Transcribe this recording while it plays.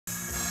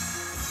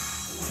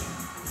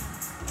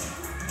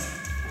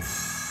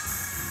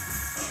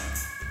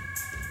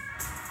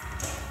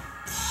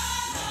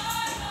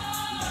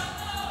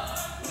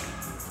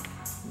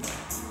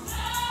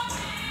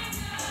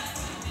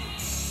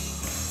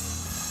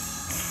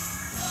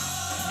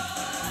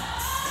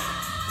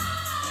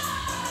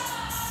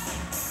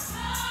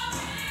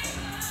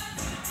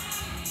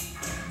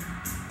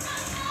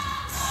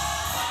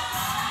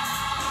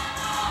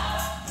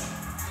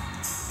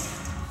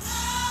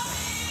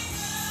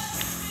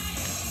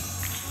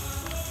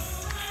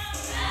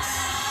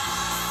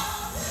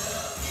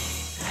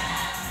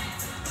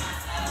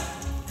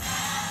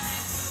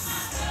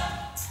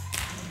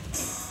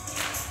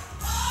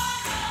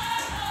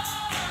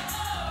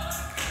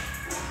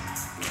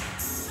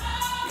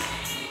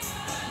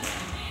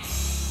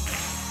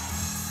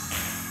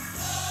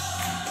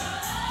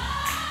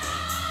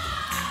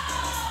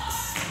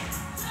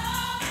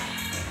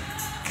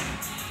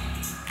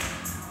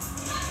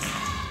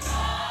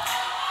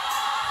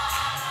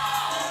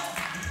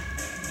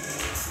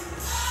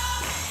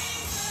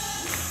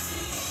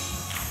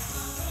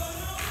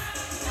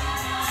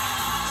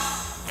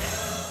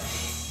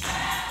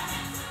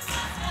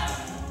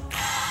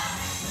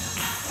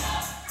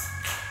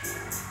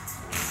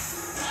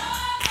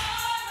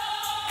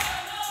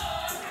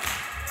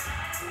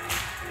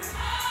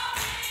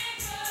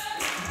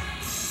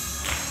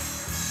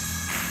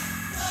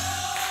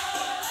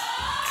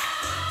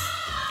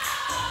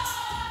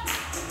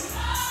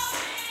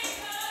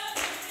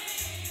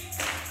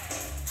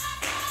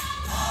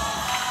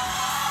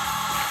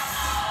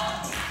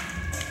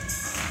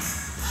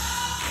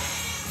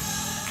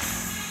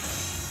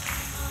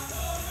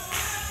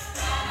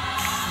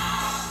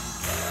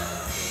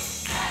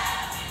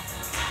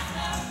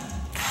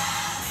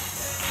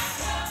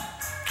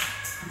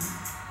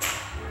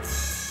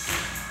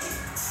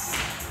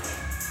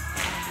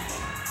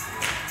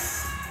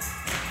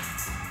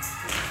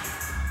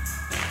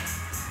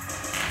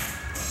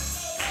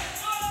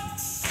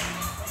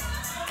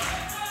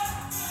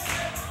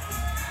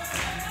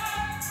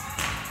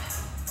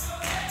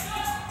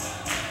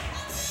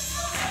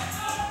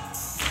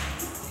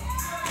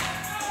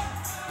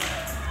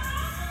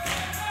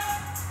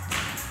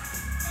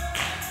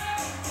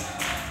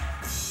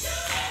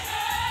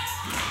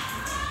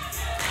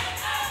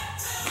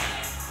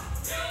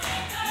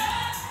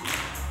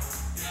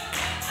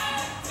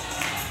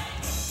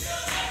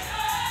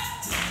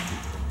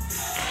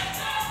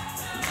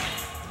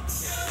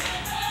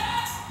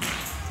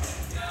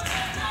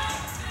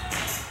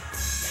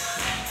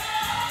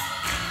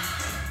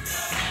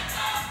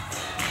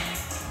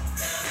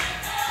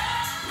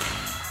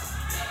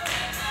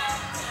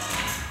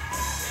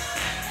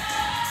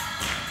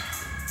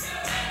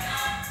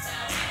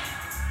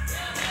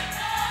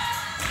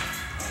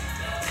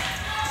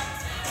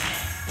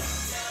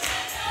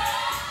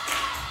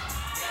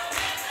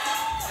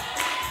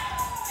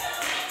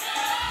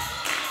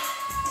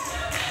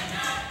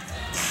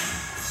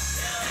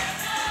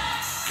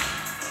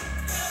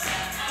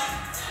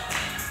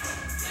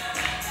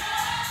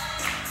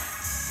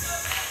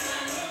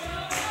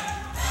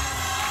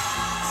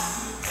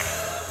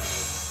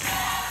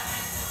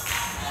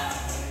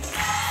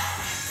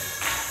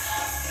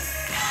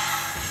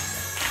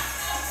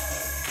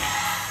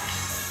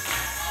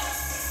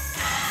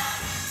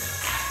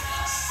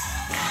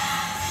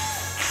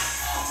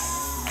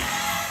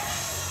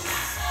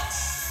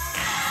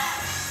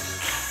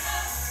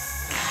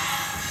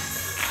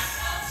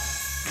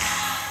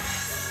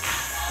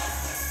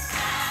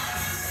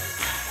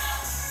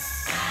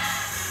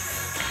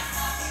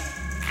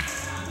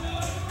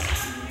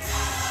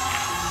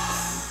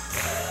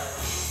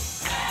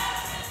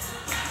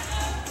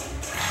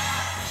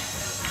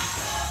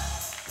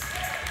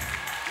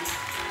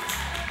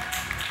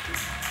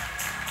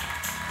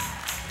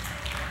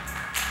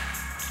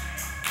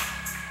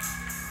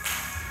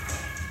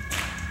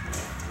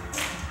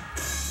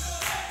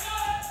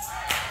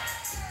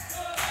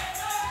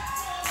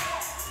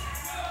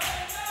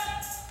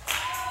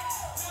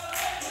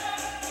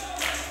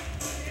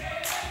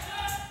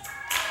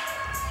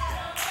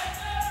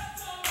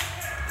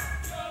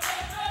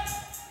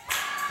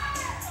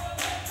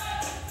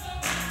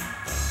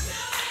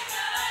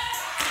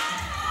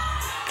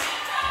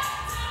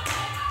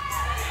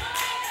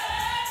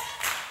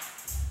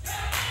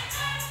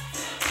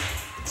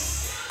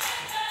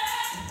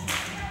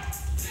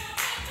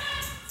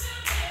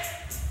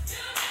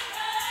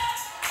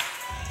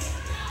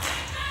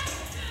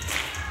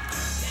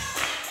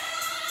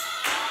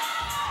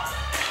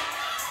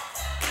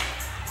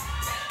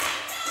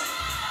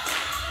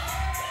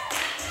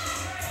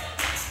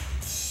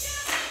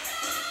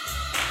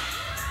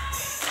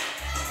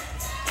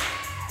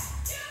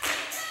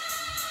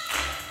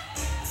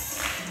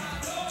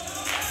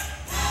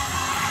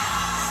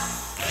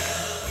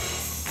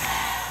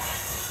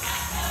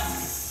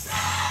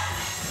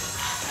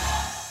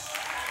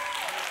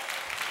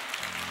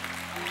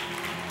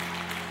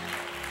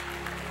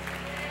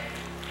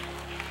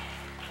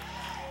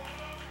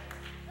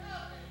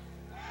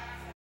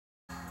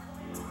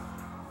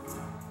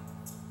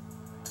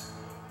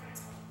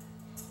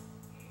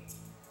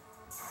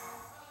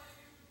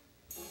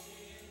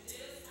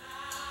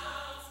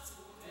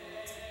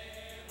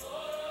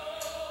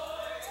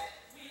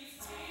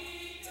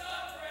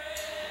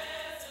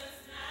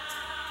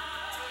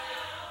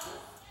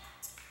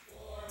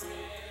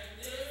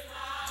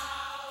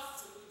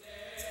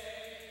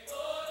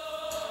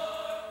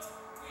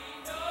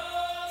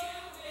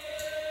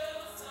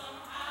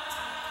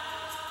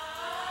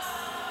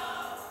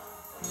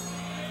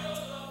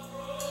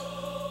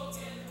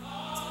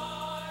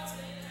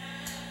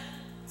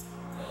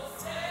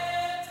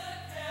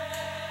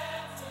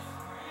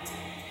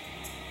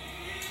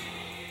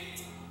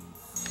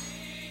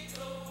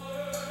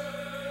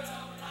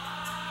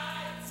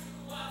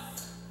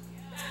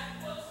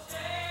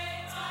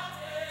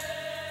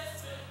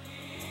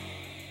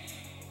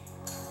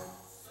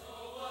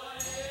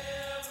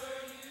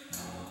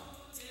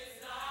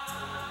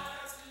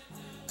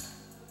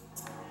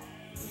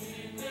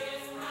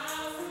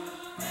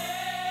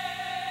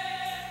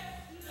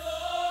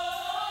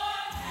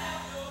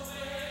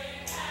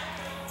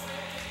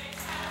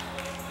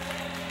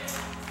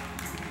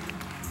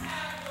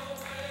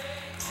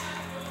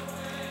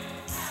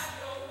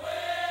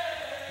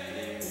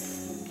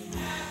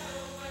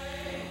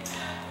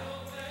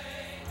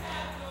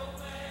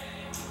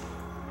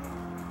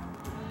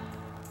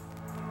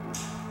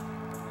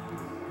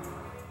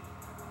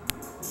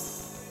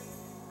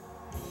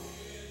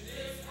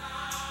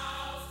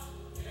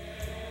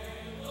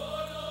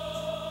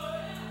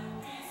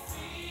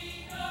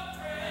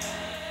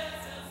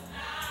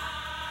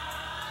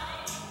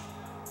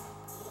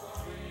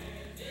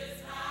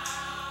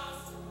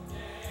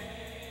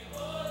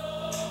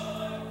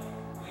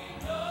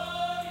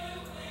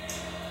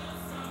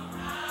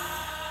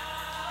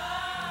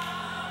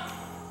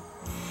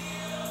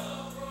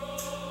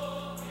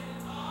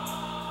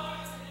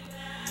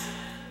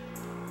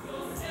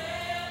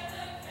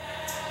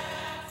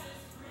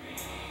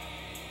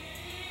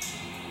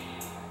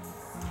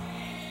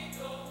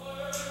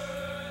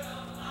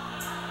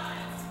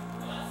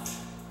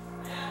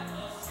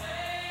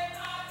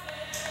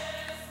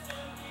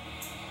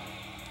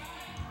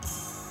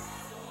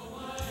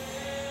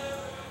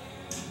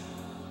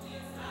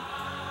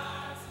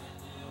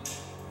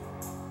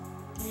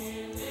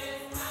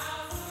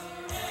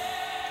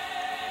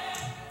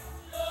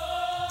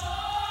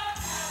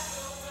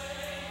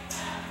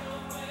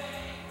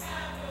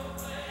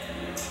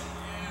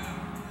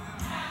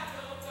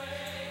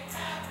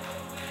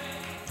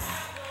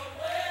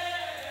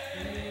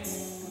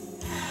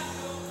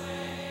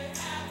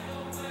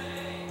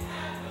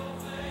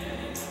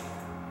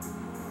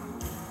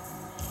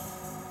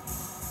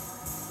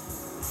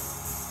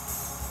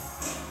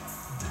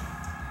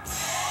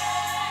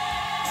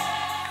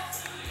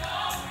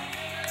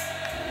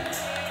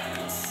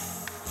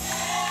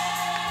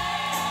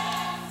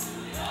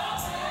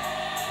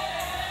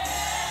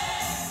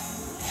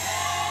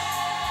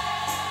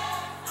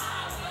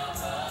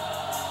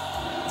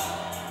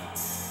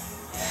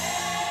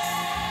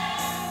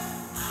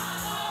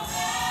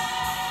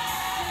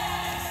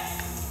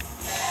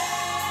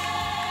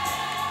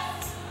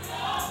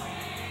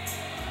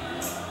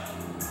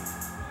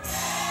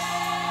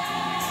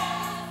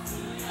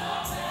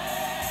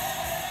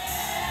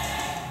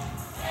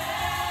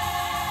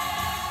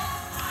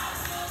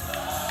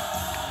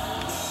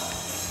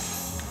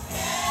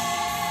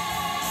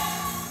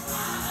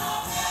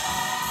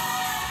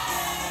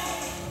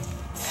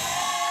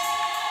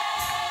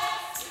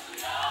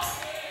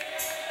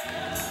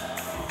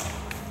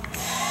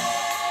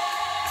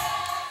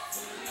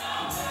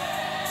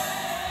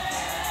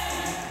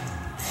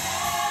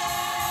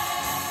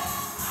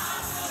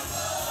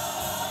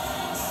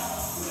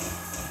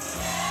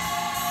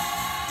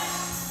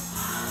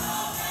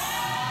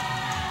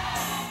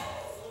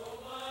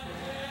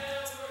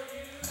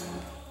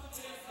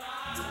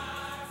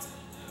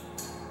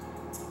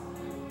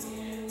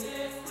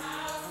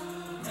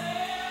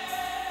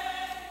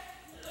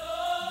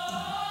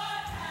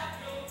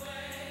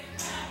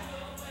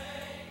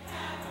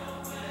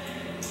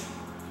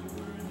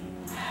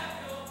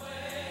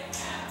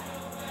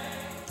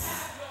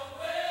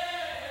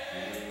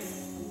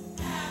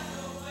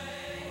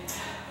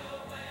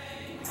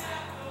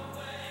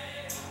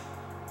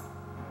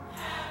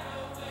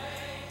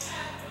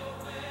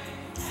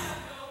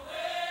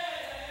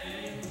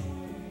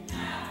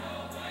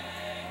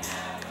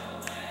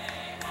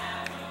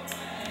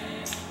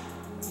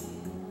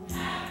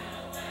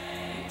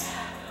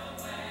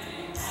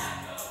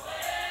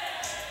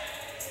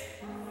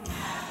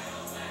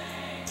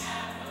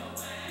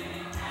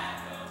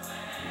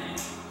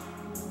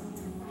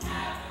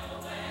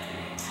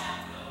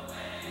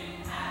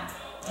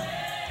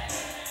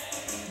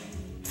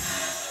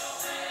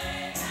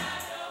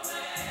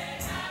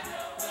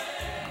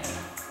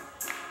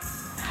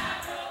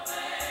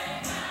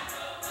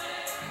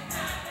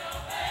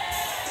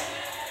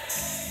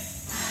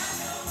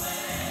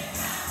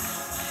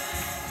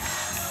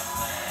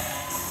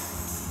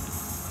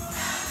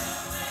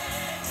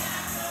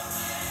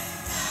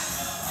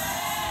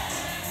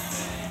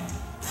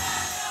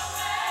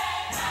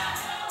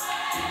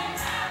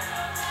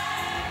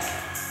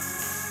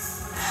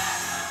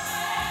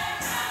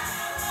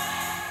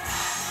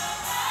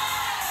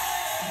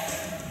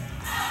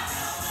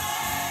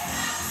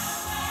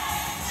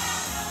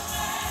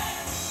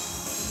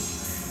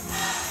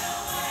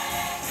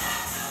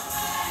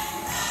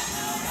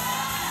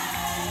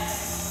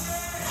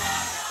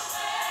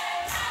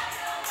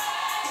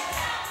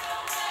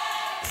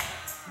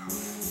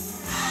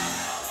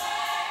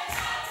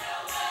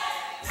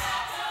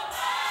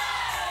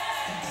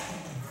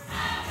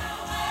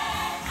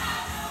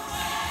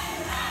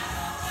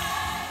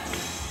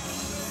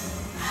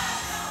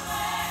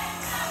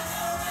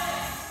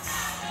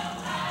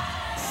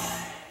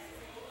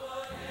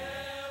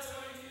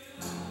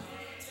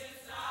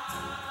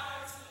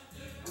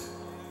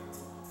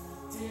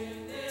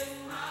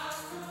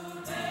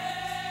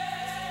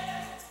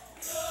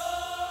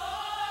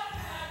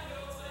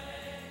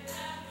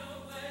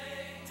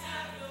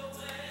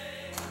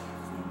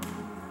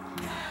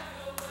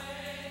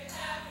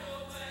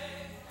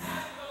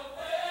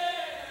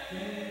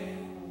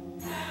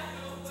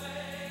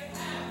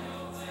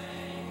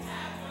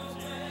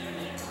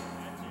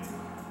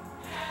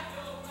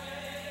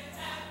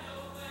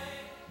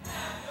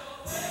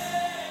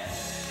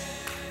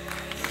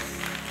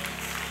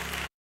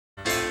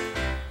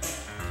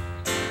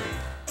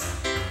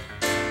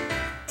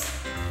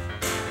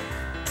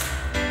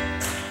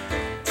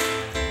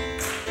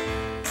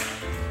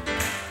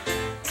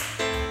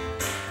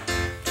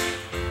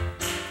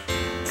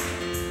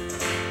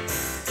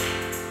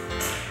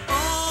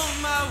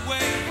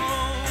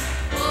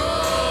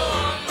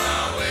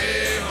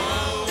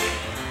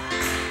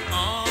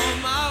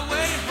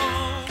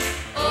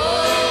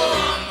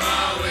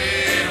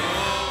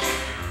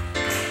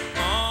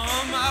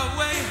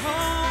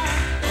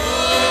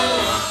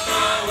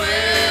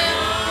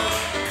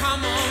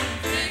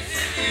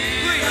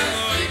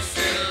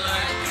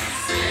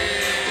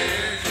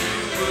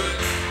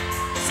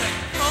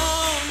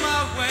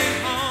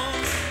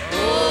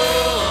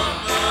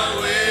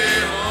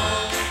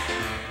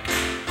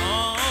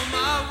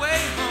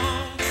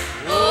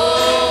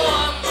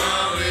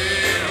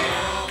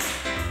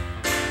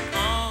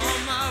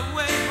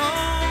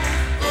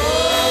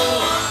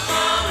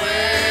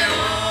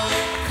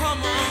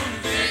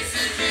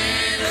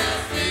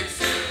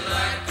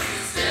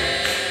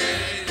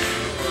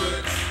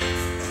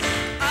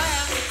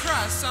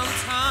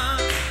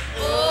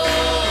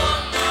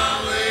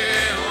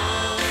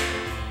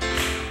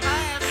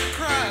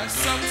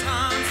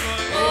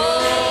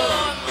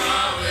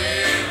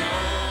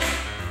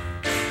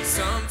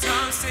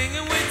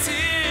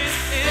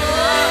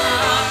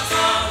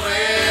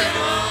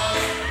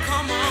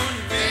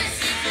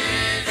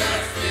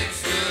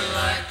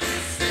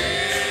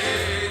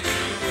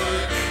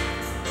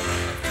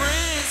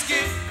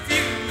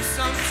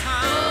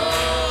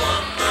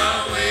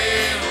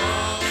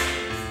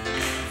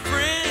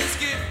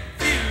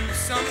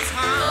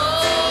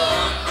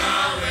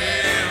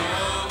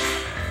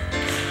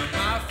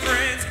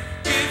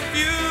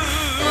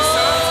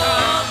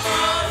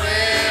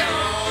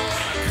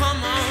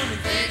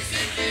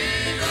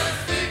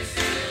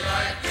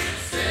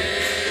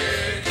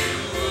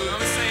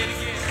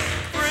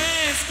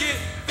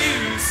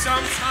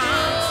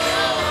sometimes.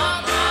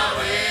 On my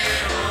way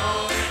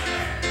home.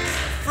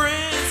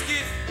 Friends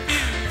get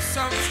few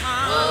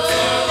sometimes.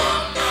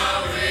 On my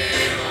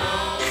way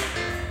home.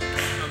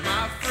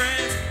 My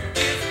friends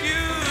get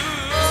few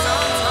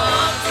sometimes.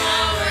 On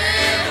my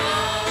way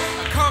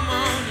home. Come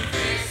on.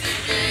 Fix it,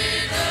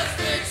 Jesus.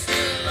 Fix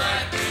it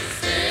like you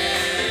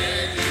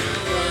said you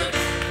would.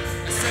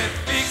 I said,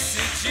 fix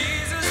it,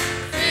 Jesus.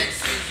 Fix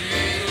it,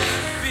 Jesus.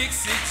 Fix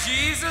it,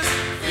 Jesus.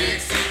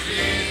 Fix it,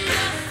 Jesus.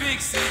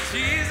 Fix it,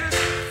 Jesus.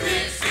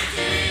 Fix it,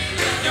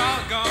 Jesus.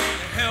 Y'all gonna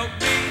help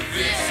me.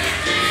 Fix it,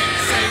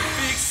 Jesus. Say,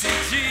 fix it,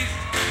 Jesus.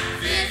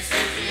 Fix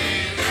it,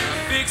 Jesus.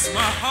 Fix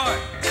my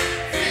heart.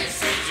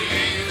 Fix it,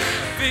 Jesus.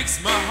 Fix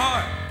my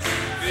heart.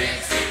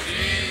 Fix it,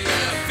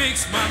 Jesus. Fix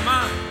my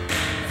mind.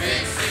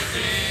 Fix it,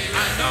 Jesus.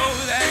 I know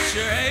that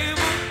you're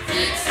able.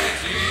 Fix it,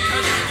 Jesus.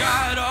 'Cause you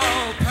got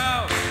all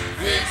power.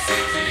 Fix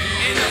it,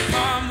 Jesus. In the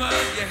palm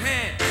of your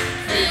hand.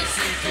 Fix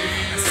it,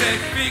 Jesus. I said,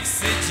 fix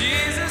it,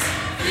 Jesus.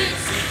 Fix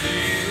it,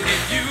 Jesus.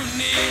 If you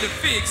need to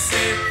fix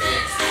it.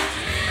 Fix it,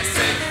 Jesus. I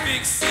said,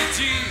 fix it,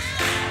 Jesus.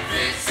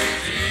 Fix it,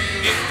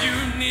 Jesus. If you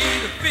need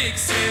to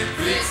fix it.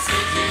 Fix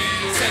it,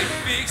 Jesus. Say,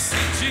 fix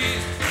it,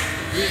 Jesus.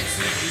 Fix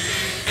it,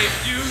 Jesus. If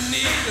you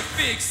need to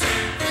fix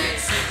it. Fix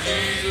it,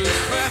 Jesus.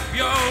 Clap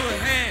your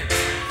hands.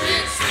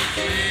 Fix it,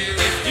 Jesus.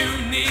 If you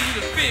need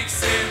to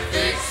fix it.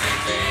 Fix it,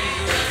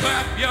 Jesus.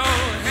 Clap your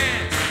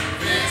hands.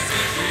 Fix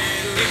it,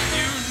 Jesus. If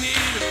you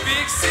need to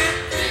fix it.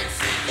 Fix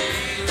it,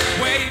 Jesus.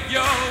 Wave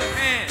your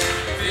hands.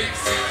 Fix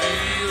it,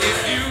 Jesus. If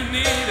you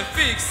need to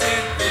fix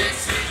it. Fix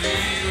it,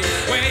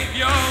 Jesus. Wave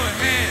your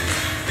hands.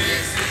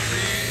 Fix it,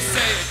 Jesus.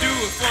 Say, do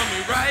it for me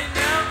right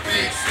now.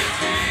 Fix it,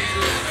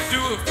 Jesus.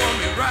 Do it for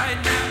me right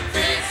now.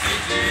 Fix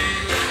it,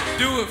 Jesus.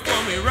 Do it for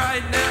me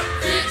right now.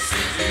 Fix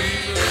it,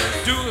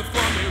 Jesus. Do it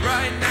for me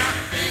right now.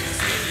 Fix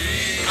it,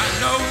 Jesus. I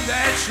know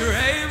that you're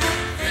able.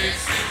 Fix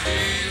it,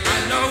 Jesus. I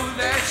know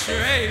that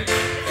you're able.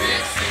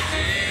 Fix it,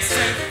 Jesus.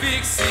 Say,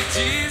 fix it,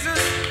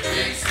 Jesus.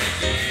 Fix it,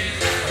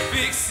 Jesus.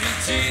 Fix it,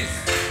 Jesus.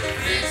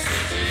 Fix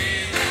it,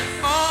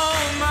 Jesus.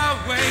 On my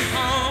way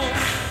home.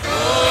 Oh,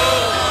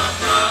 on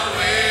my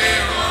way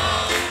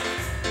home.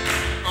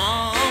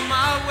 On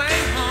my way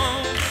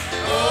home.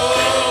 Oh,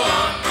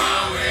 on my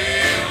way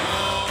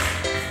home.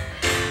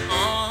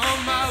 On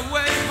my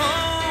way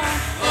home.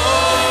 Oh,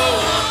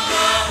 on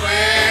my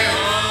way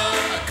home.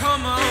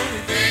 Come on.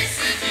 Fix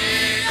it,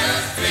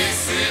 Jesus. Fix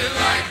it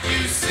like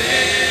you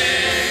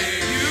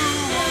said you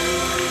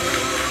would.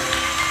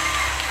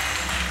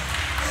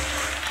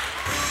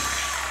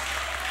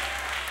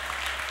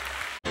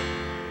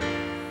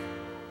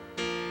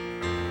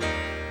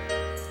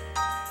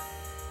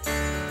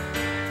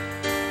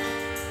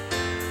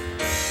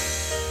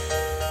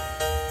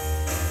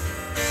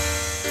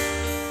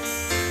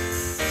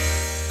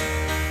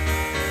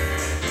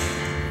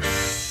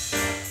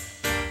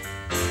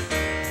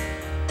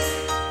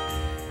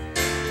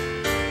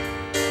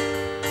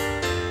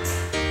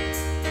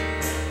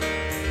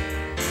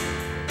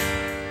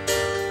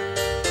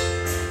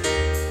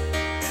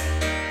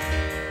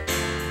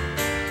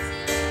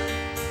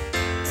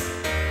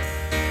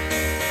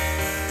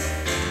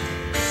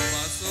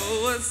 My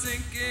soul was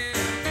sinking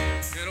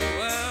in a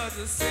world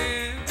of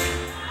sin,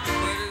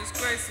 but His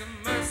grace and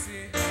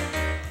mercy,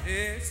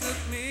 it took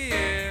me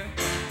in.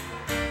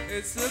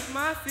 It took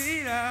my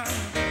feet out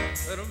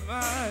of the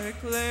miry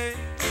clay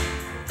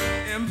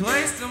and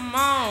placed them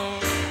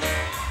on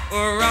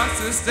a rock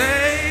to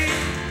stay.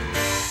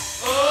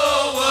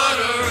 Oh, what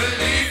a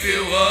relief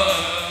it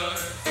was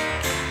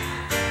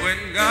when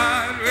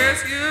God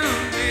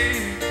rescued me.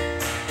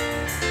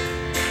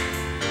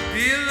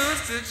 He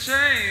loosed the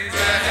chains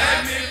that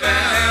had me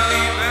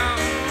bound,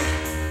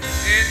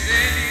 and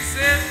then He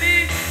set me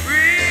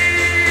free.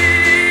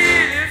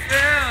 It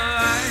felt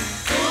like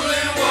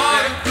cooling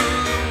water,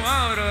 cooling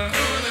water.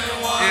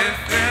 It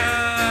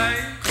felt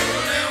like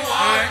cooling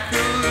water,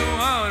 cooling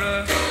water,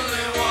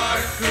 cooling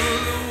water,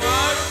 cooling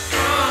water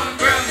from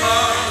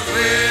Grandma's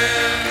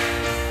well.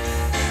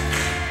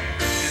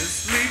 It's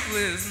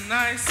sleepless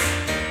nights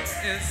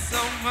and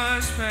so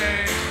much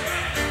pain.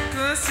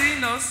 Couldn't see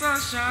no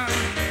sunshine,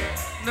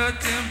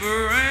 nothing but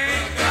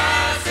rain.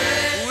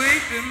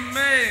 Weeping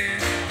may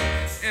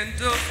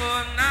endure for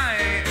a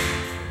night,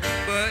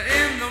 but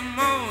in the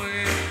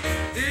morning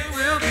it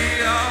will be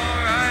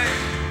alright.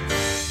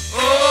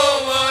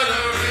 Oh, what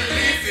a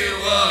relief it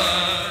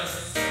was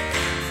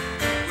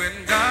when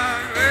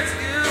God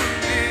rescued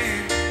me.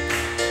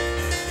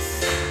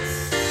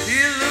 He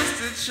loosed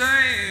the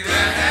chains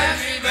that had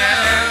me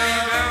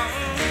bound,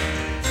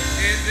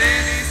 and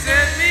then He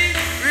set me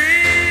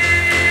free.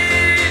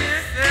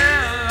 It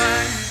felt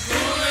like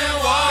cooling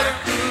water,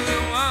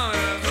 cooling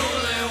water,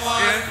 cooling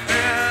water. It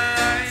felt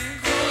like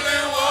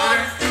cooling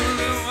water, cooling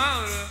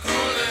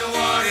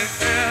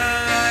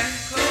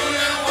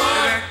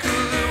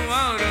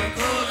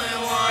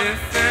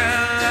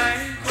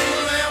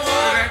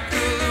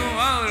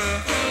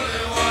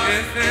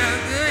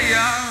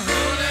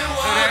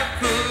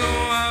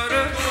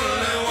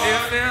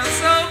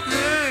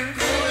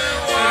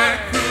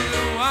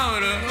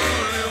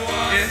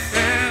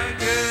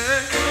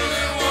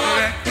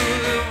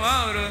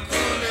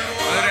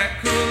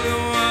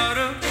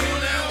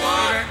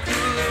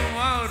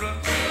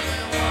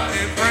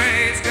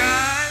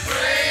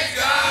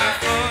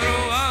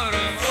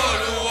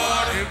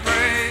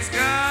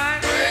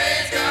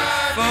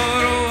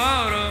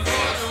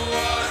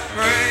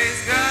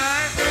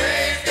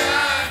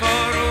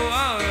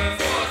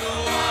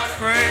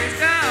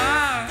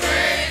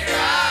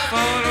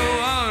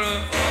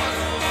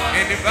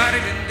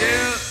been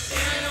there?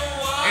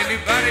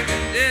 Anybody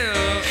been there?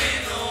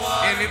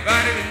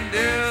 Anybody been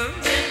there?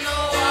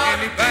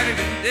 Anybody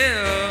been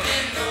there?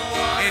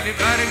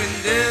 Anybody been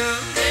there?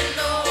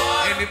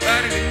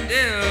 Anybody been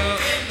there?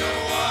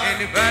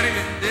 Anybody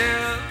been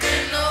there? Anybody been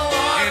there?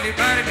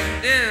 Anybody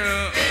been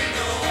there?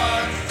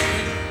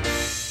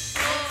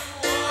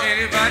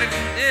 Anybody been there? Anybody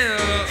been there?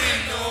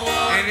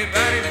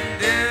 Anybody been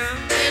there?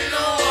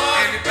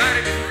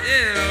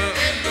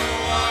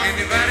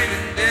 Anybody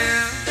been there?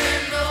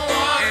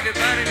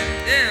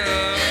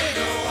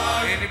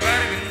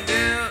 Anybody been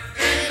there?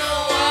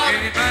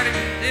 Anybody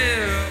been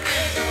there?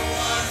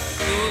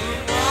 To the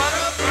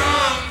water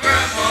from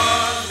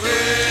Grandma's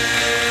well.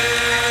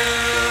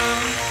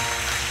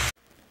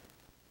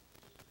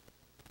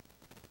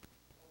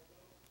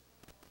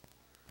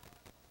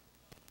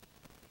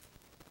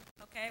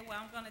 Okay, well,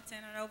 I'm going to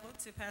turn it over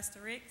to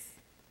Pastor Ricks.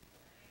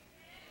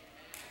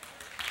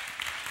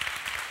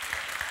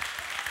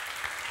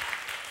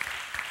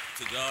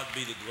 To God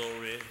be the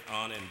glory,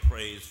 honor, and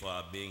praise for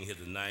our being here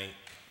tonight.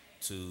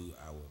 To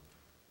our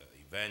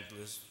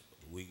evangelist,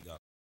 we got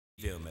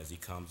him as he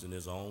comes in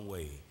his own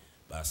way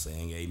by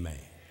saying amen.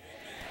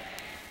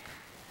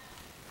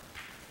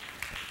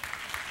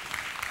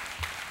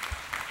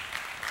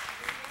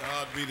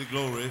 God be the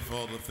glory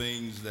for the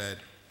things that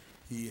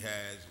he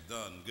has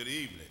done. Good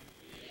evening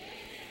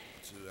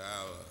to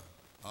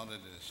our honored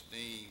and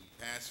esteemed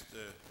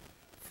pastor,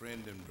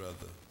 friend and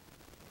brother,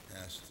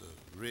 Pastor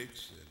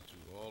Ricks, and to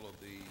all of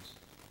these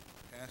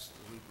pastors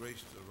who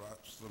graced the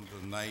rostrum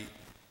tonight.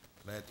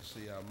 Glad to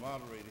see our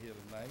moderator here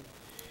tonight.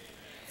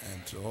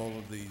 And to all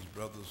of these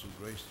brothers who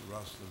graced the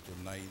rostrum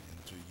tonight,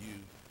 and to you,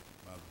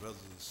 my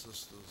brothers and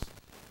sisters,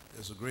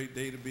 it's a great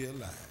day to be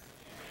alive.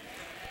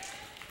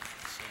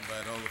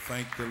 Somebody ought to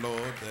thank the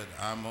Lord that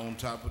I'm on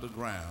top of the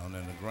ground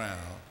and the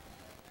ground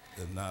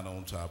is not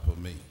on top of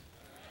me.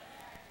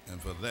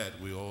 And for that,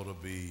 we ought to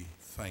be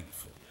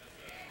thankful.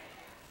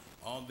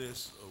 On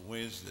this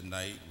Wednesday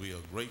night, we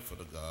are grateful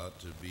to God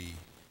to be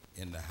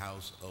in the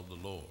house of the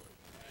Lord.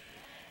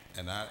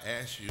 And I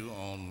asked you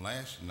on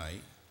last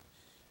night,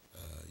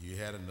 you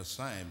had an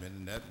assignment,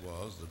 and that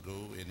was to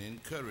go and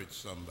encourage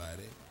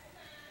somebody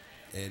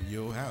in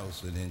your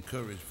house and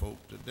encourage folk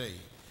today.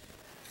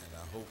 And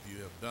I hope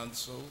you have done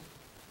so.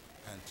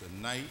 And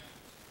tonight,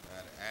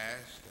 I'd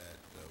ask that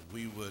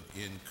we would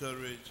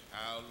encourage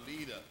our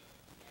leader,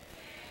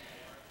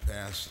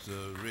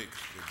 Pastor Ricks,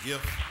 the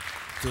gift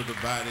to the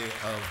body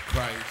of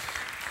Christ,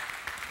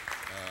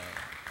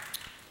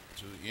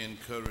 to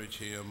encourage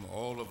him.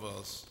 All of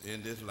us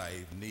in this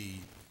life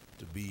need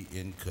to be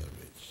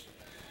encouraged.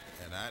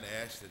 And I'd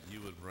ask that you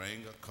would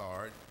bring a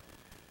card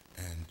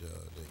and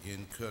to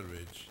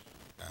encourage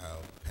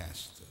our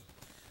pastor.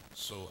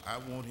 So I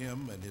want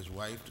him and his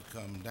wife to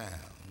come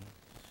down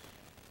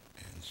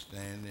and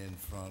stand in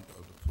front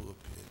of the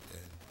pulpit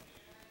and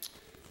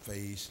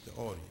face the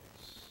audience.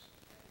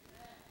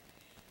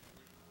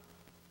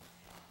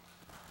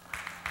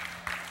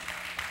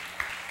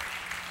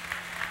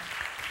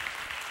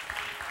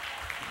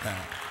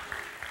 Now,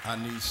 I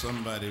need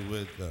somebody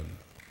with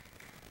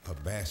a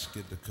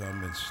basket to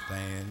come and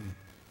stand.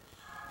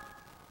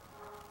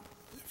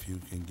 If you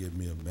can give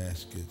me a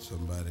basket,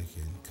 somebody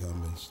can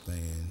come and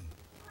stand.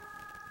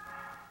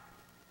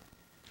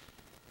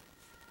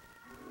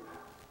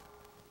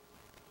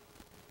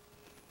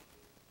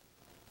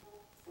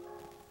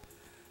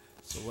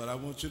 So what I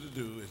want you to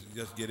do is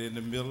just get in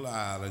the middle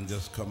aisle and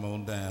just come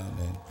on down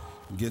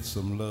and get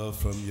some love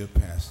from your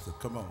pastor.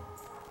 Come on.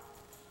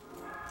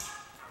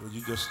 Will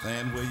you just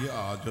stand where you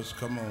are? Just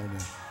come on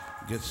and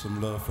get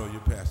some love from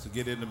your pastor.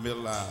 Get in the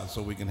middle aisle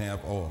so we can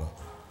have order.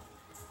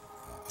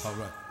 All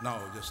right. No,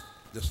 just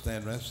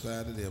stand right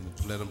side of them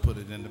and let them put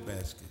it in the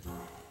basket.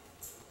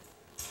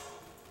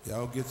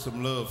 Y'all get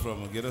some love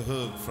from them. Get a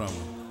hug from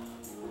them.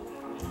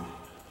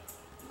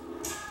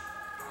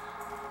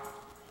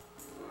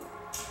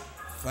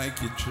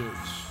 Thank you,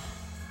 church.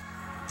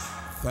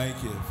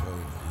 Thank you for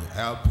your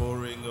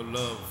outpouring of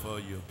love for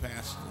your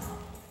pastor.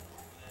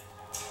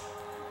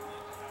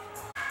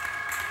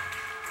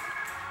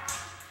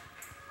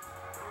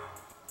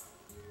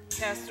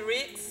 Pastor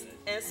Ricks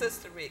and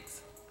Sister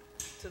Ricks,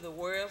 to the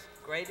world's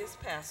greatest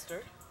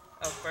pastor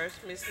of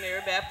First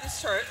Missionary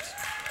Baptist Church,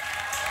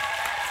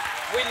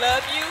 we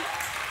love you.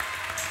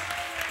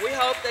 We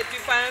hope that you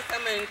find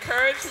some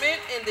encouragement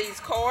in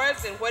these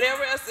cards and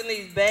whatever else in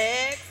these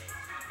bags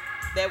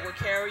that will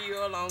carry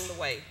you along the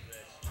way.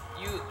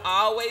 You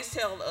always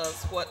tell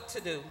us what to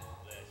do.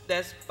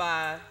 That's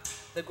by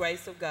the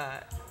grace of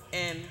God.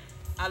 And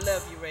I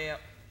love you, Reb.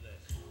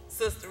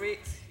 Sister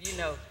Ricks, you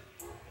know.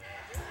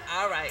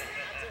 All right.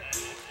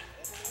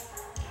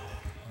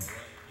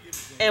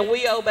 And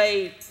we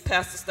obeyed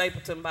Pastor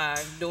Stapleton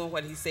by doing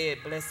what he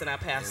said, blessing our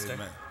pastor.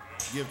 Amen.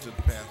 Give to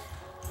the pastor.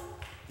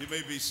 You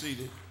may be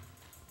seated.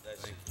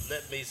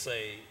 Let me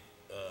say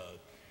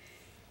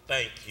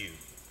thank you.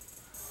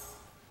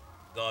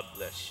 God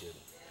bless you.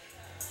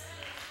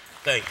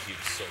 Thank you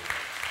so much.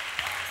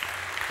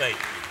 Thank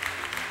you.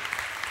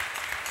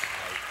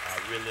 I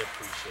really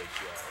appreciate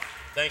you all.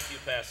 Thank you,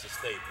 Pastor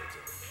Stapleton.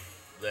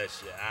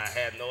 Bless you. I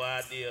had no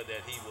idea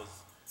that he was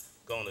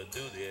going to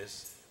do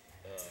this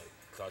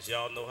because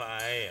y'all know how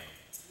I am.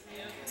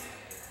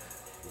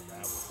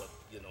 But,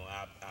 you know,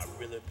 I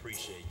really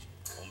appreciate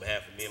you. On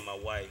behalf of me and my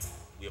wife,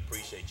 we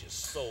appreciate you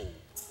so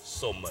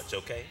much,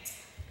 okay?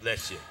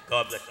 Bless you.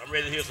 God bless you. I'm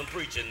ready to hear some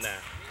preaching now.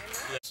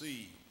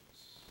 Seeds.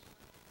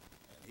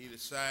 And he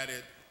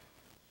decided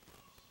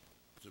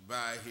to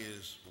buy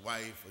his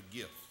wife a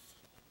gift.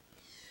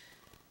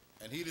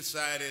 And he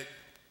decided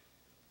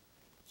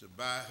to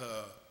buy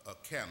her a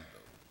candle.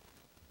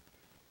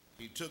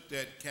 He took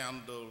that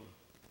candle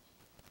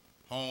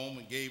home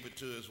and gave it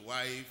to his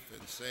wife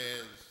and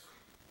says,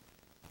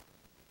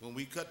 when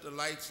we cut the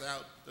lights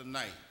out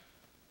tonight,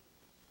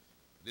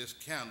 this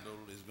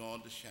candle is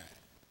going to shine.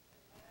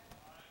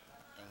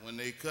 And when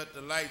they cut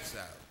the lights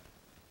out,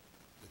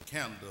 the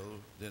candle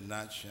did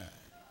not shine.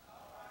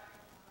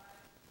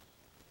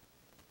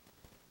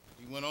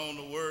 He went on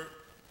to work.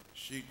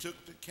 She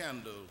took the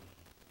candle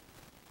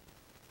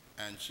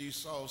and she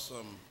saw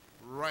some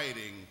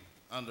writing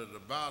under the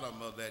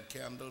bottom of that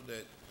candle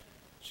that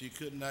she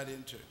could not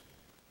interpret.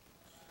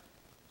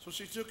 So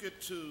she took it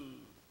to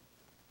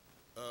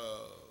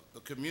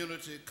the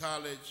community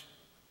college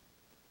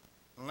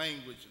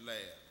language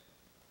lab,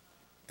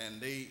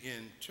 and they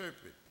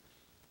interpret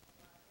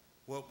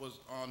what was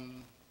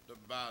on the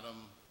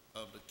bottom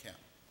of the candle.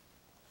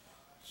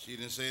 She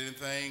didn't say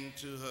anything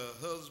to her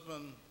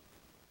husband,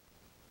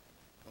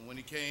 and when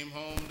he came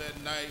home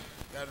that night,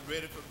 got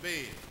ready for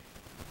bed,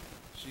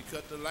 she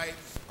cut the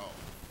lights off.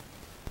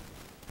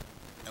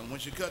 And when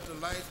she cut the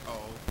lights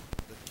off,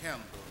 the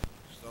candle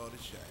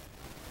started shining.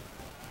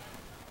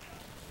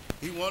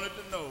 He wanted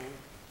to know,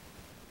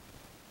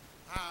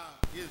 how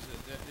is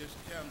it that this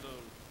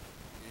candle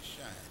is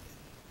shining?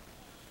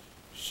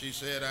 She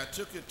said, I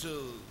took it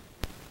to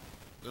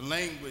the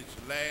language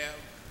lab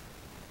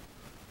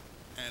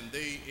and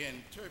they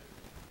interpreted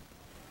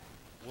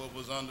what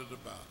was under the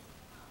bottom.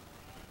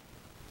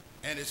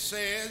 And it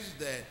says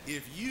that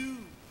if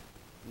you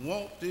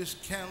want this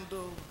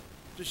candle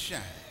to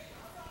shine,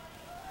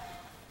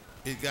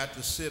 it got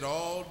to sit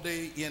all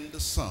day in the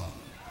sun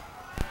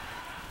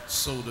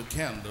so the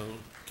candle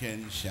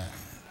can shine.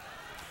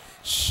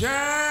 Shine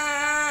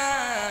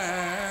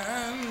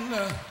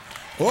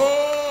on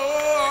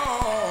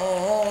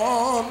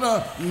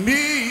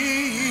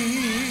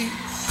me.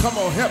 Come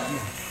on, help me.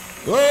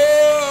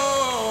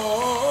 Oh,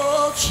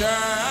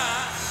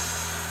 shine.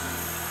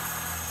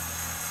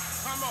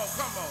 Come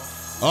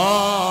on.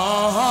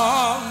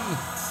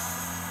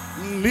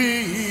 On me.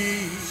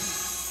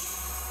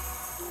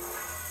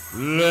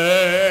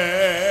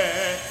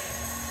 Let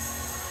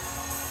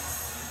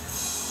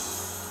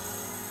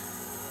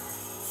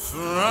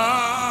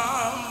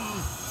from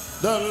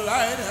the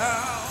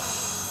lighthouse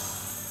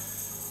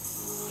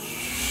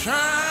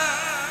shine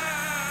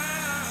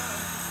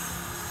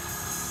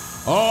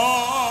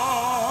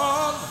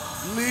on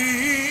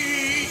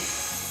me.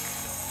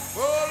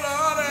 Oh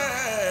Lord,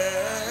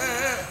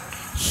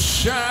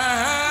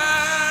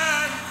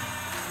 shine.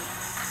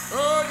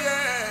 Oh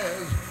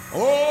yes. Oh,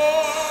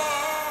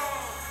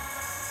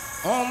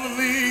 on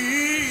me.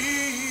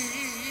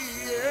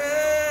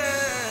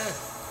 Yeah.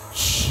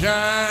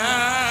 Shine.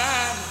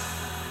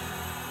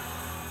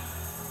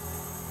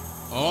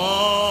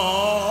 On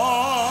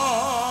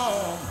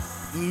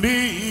me,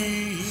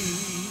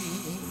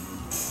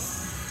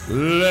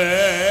 let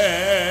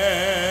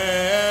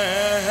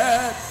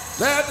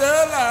the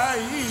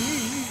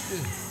light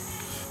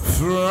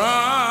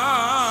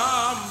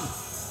from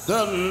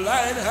the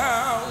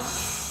lighthouse,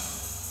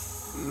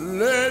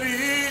 let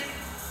it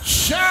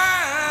shine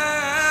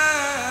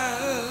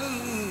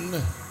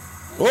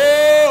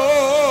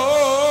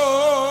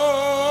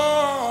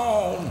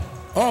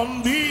on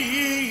me.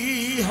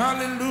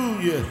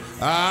 Hallelujah.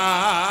 I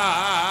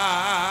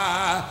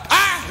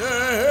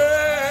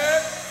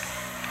heard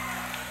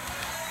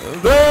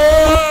the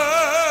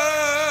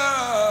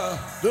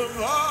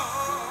voice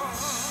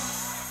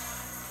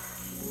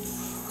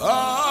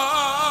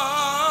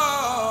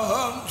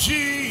of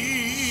Jesus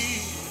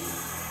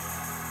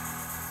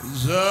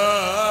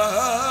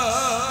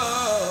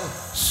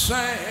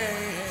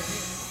saying,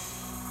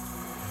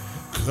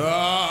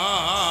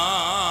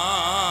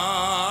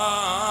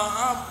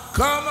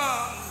 come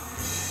on,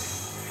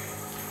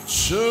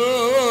 to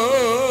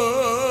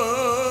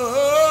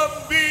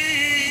me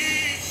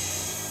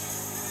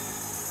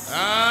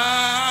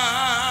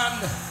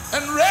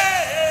and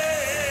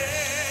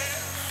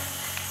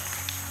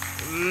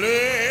lay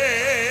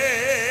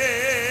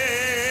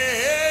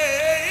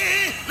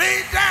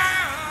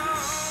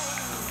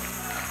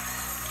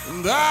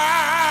down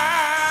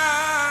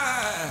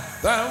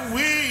thy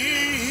will.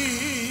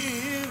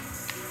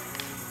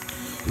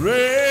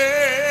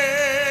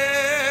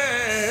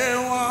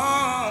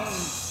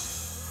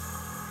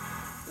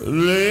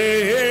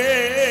 Lay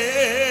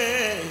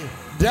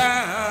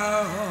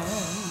down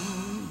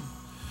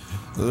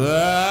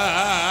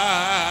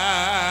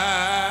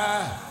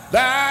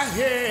thy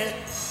head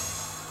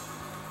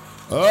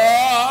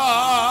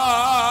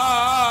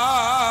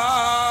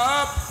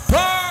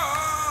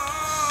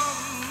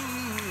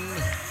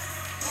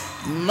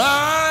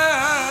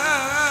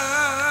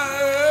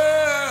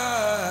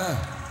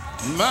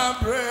my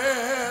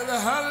bread,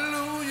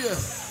 hallelujah.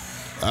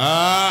 I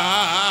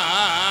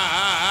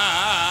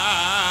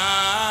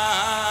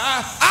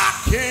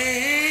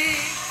came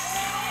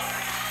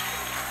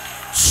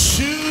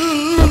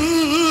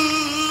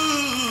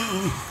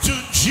to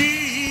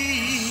Jesus.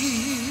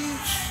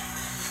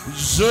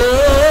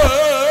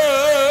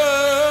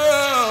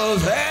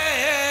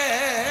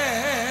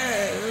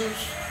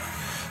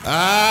 I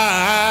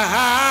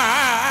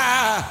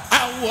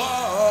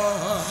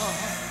was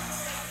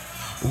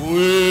with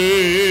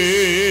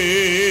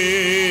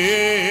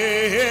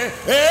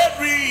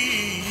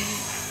every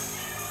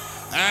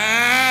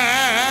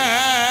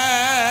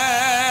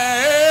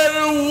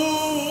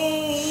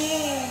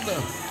wound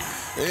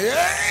and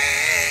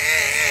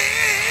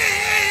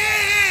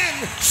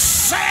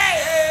sad,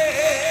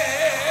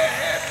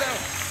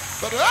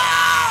 but I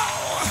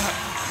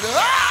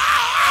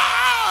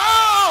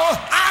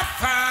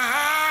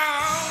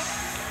found,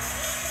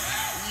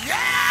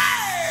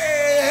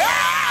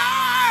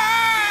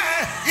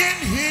 in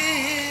Him,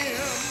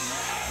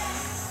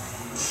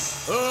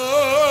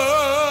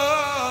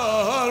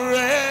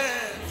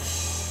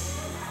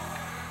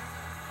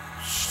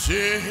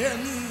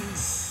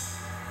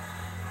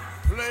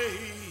 resting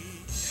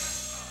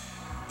place,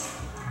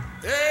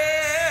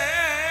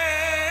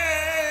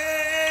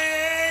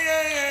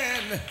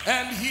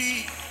 and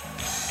He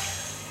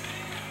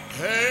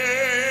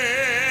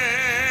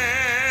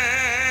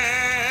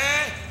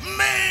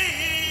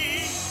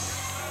made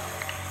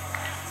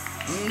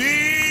me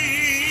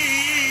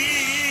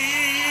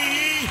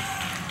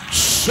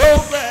so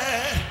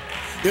glad.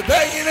 If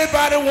there ain't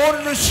anybody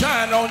wanting to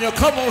shine on you,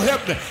 come on,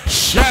 help me.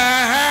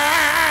 Shine.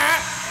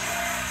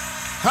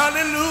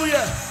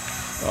 Hallelujah.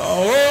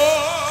 Oh.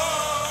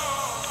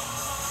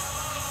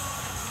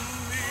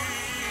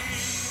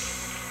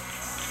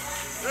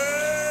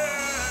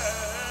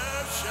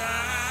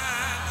 Shine.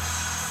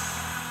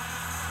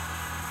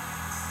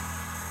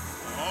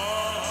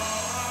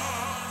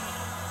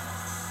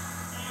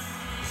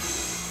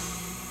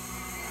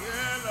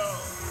 Yeah,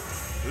 Lord.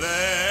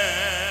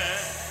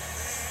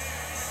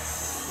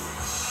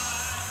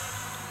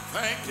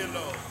 Thank you,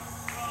 Lord.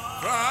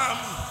 From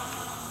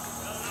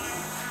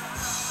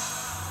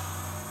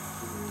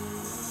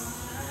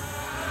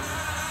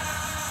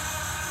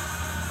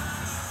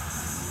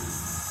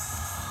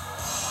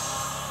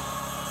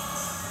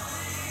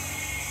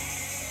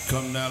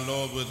come now,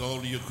 Lord, with all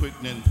of your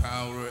quickening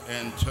power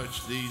and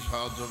touch these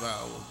hearts of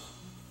ours.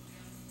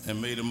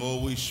 And may the more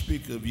we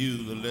speak of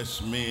you, the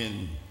less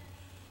men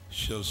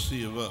shall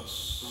see of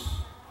us,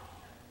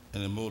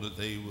 and the more that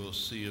they will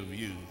see of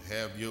you.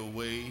 Have your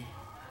way.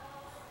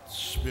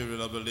 Spirit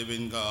of the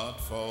living God,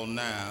 fall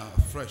now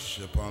fresh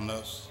upon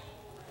us.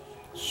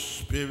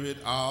 Spirit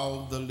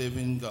of the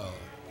living God,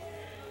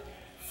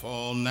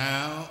 fall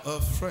now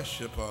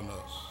afresh upon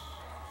us.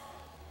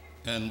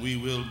 And we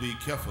will be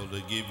careful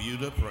to give you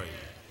the praise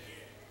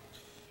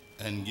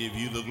and give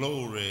you the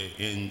glory.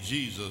 In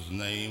Jesus'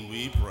 name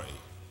we pray.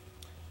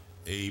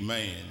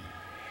 Amen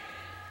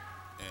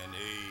and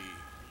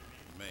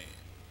amen.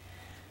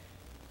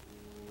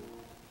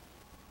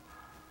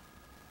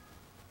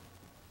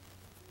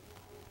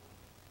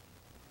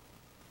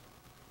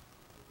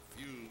 A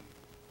few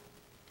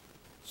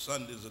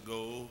Sundays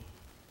ago,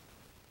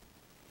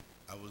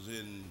 I was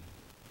in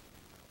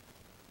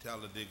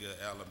Talladega,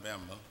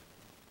 Alabama,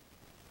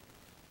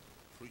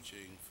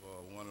 preaching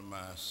for one of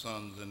my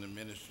sons in the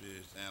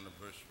ministry's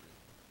anniversary.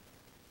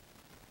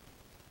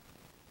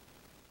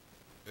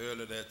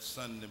 Early that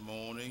Sunday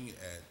morning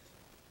at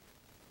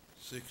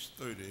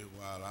 6:30,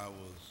 while I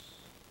was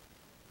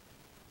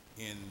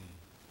in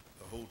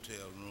the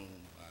hotel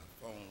room, my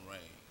phone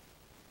rang.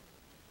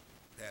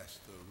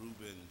 Pastor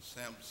Reuben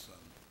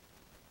Sampson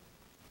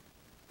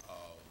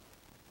of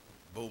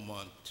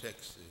Beaumont,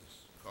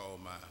 Texas, called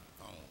my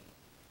phone.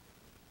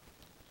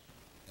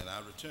 And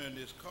I returned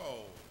his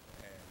call,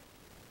 and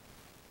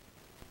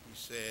he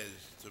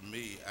says to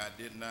me, "I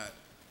did not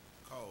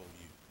call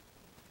you."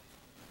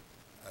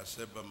 I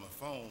said, "But my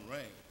phone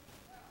rang.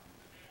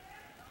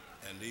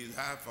 And these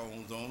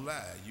iPhones don't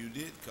lie. You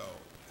did call."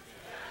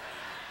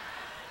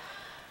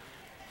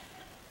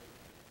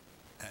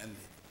 And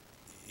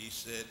he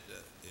said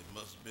it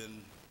must have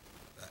been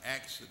an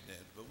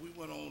accident. But we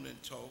went on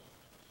and talked.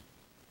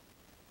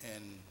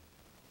 And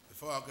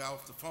before I got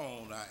off the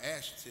phone, I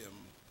asked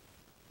him,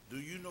 "Do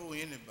you know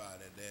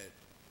anybody that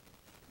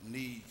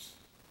needs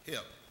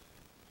help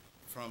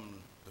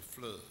from the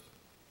flood?"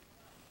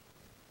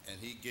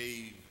 And he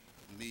gave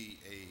me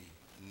a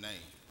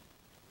name.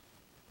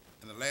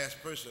 And the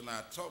last person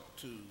I talked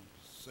to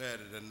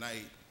Saturday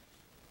night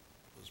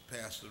was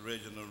Pastor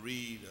Reginald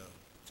Reed of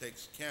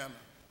Texarkana,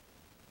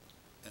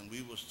 and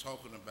we was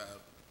talking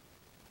about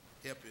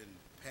helping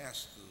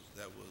pastors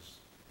that was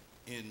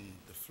in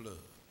the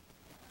flood.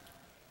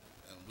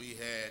 And we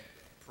had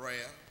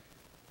prayer,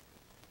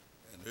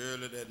 and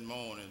early that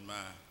morning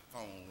my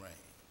phone rang.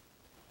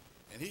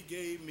 And he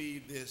gave me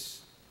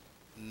this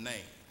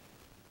name.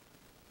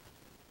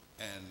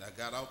 And I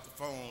got off the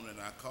phone and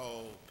I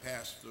called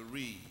Pastor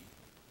Reed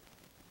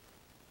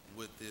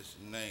with this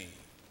name.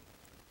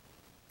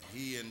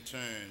 He in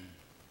turn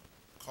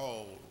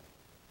called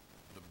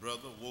the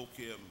brother, woke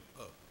him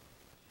up.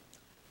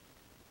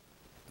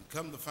 And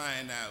come to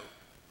find out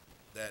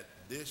that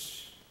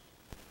this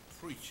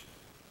preacher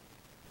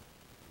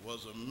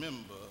was a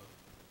member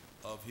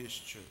of his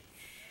church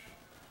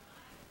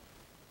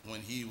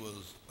when he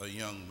was a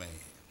young man.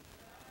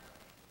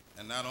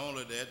 And not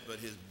only that, but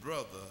his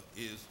brother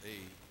is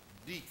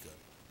a deacon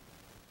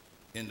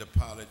in the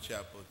Poly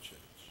Chapel Church.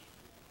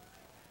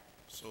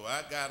 So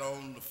I got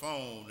on the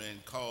phone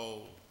and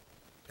called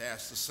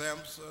Pastor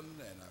Sampson,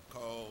 and I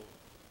called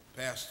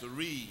Pastor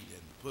Reed,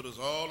 and put us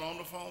all on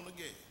the phone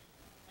again.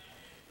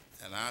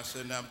 And I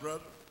said, now, brother,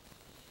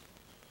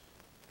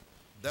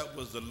 that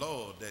was the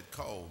Lord that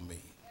called me.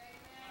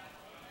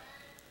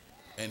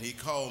 And he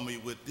called me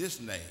with this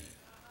name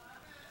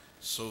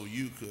so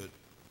you could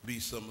be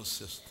some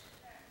assistant.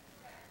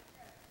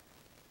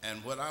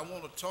 And what I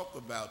want to talk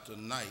about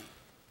tonight,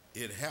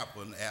 it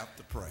happened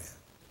after prayer.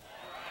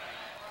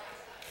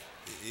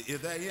 Is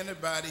there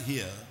anybody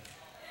here,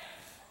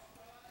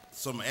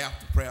 some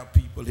after prayer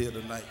people here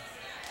tonight?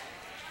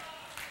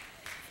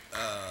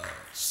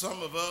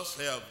 Some of us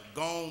have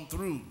gone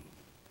through,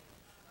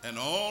 and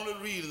the only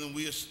reason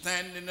we are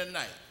standing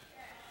tonight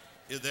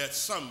is that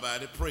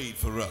somebody prayed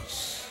for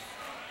us.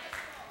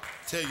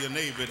 Tell your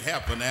neighbor it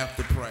happened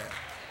after prayer.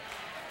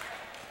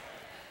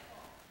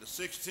 The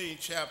 16th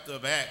chapter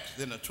of Acts,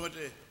 in the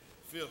 25th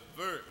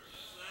verse,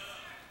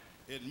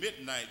 at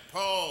midnight,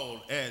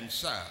 Paul and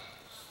Silas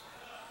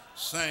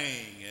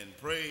sang and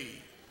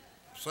prayed,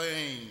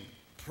 sang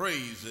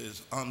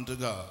praises unto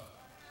God.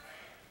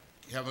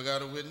 You haven't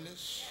got a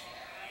witness?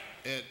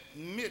 At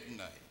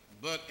midnight.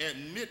 But at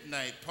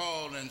midnight,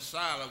 Paul and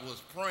Silas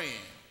was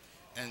praying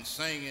and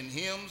singing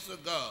hymns to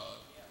God,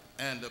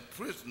 and the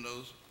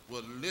prisoners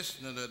were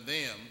listening to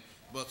them.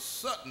 But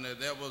suddenly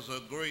there was a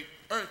great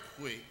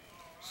earthquake,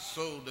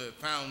 so the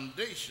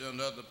foundation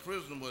of the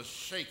prison was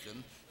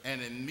shaken,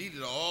 and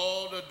immediately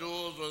all the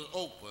doors were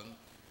open,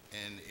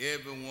 and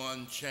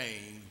everyone's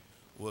chains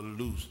were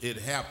loose. It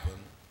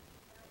happened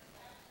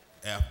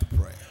after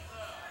prayer.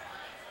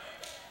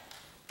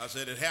 I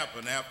said it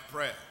happened after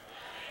prayer.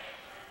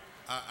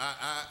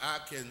 I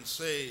can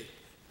say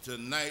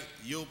tonight,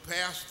 your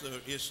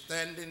pastor is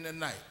standing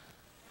tonight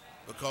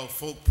because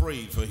folk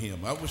prayed for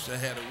him. I wish I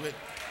had a witness.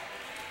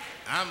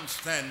 I'm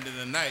standing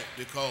tonight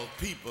because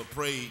people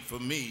prayed for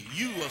me.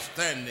 You are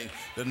standing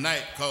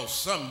tonight because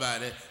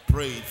somebody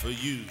prayed for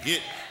you.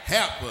 It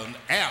happened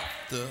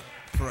after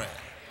prayer.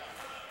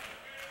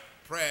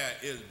 Prayer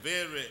is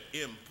very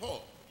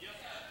important.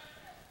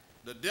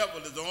 The devil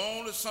is the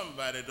only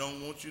somebody that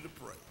don't want you to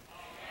pray.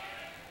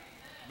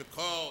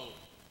 Because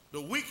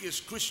the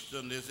weakest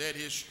Christian is at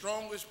his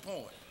strongest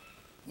point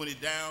when he's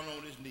down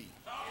on his knees.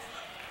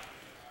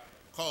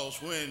 Because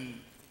when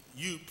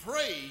you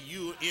pray,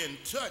 you're in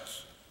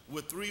touch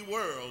with three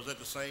worlds at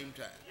the same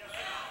time.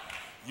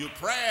 Your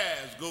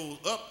prayers go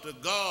up to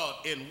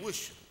God in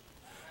worship.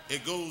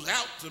 It goes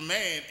out to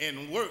man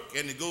in work,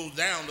 and it goes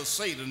down to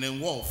Satan in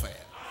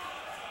warfare.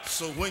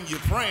 So when you're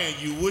praying,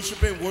 you're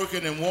worshiping,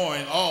 working, and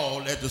warring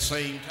all at the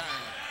same time.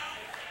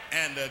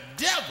 And the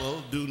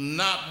devil do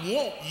not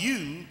want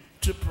you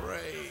to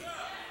pray.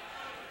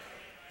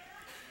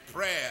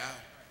 Prayer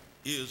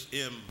is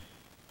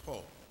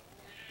important.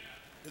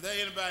 Is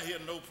there anybody here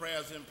know prayer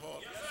is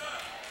important?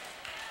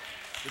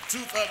 The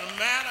truth of the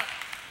matter,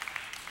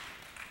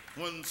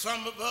 when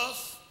some of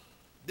us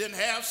didn't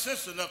have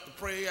sense enough to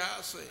pray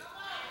ourselves.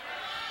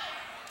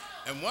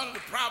 And one of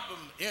the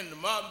problems in the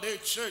modern day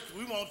church,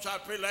 we want to try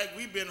to pray like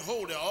we've been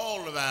holy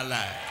all of our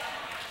lives.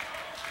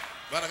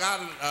 But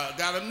I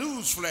got a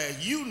news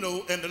flash. You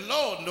know, and the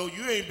Lord know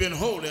you ain't been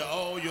holy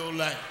all your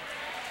life.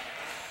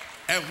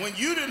 And when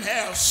you didn't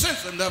have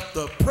sense enough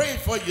to pray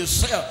for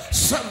yourself,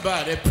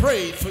 somebody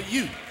prayed for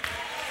you.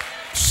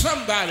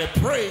 Somebody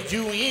prayed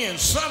you in.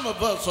 Some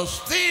of us are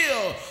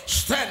still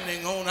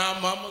standing on our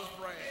mama's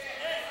prayer.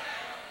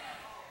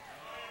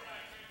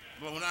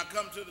 But when I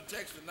come to the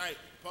text tonight,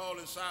 Paul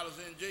and Silas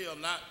in jail,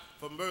 not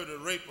for murder,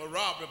 rape, or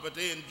robbery, but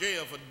they're in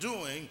jail for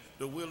doing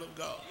the will of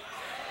God.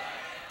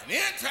 And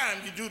anytime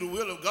you do the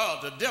will of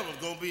God, the devil's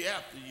going to be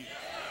after you.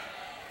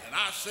 And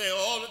I say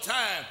all the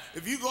time,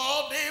 if you go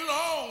all day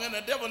long and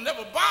the devil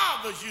never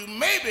bothers you,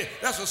 maybe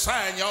that's a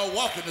sign y'all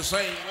walking the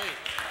same way.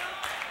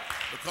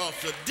 Because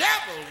the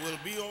devil will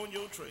be on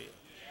your trail.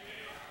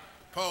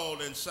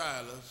 Paul and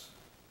Silas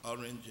are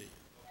in jail.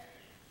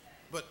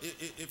 But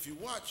if you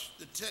watch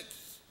the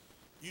text,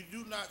 you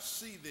do not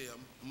see them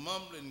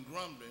mumbling,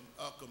 grumbling,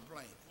 or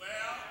complaining.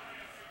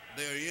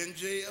 They're in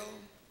jail.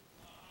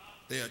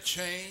 They are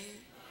chained.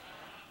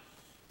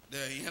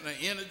 They're in an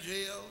inner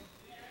jail.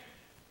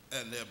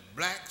 And their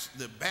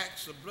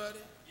backs are bloody.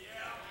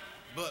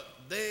 But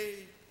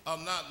they are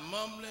not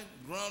mumbling,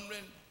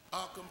 grumbling,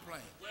 or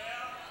complaining.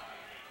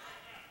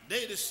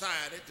 They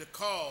decided to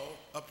call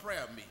a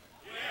prayer meeting.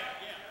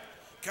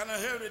 Can I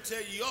hear to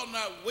tell you, you ought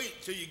not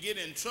wait till you get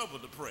in trouble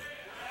to pray.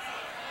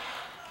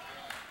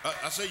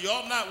 I said, you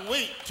ought not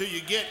wait till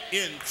you get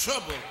in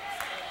trouble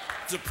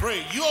to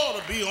pray. You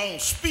ought to be on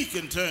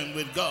speaking terms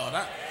with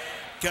God.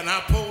 Can I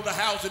poll the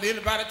house? Did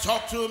anybody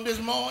talk to him this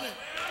morning?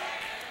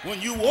 When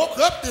you woke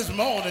up this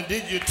morning,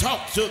 did you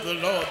talk to the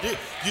Lord? Did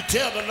you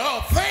tell the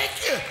Lord, thank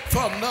you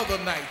for another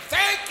night.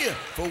 Thank you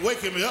for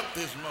waking me up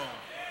this morning.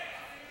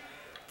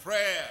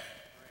 Prayer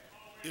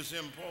is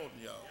important,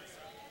 y'all.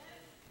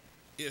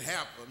 It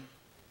happened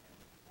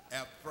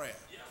after prayer.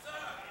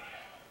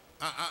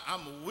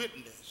 I'm a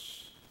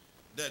witness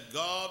that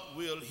God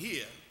will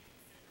hear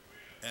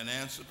and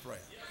answer prayer.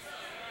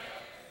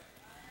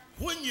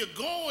 When you're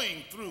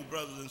going through,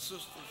 brothers and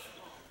sisters,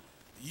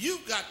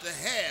 you've got to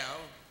have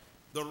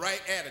the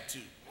right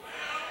attitude.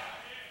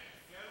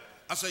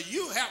 I say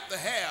you have to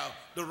have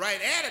the right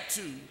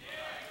attitude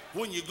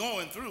when you're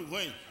going through,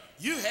 when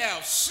you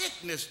have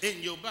sickness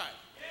in your body.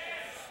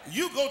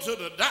 You go to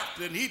the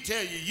doctor and he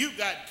tell you you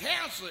got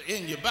cancer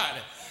in your body.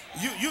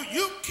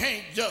 You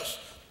can't just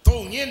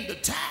throw in the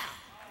towel.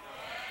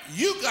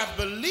 You got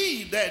to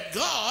believe that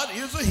God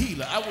is a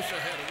healer. I wish I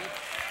had a witness.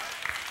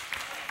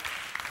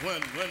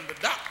 When the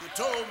doctor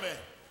told me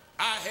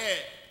I had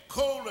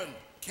colon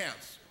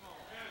cancer,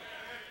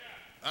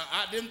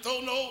 I didn't throw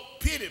no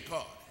pity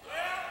party.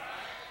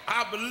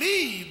 I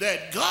believe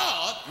that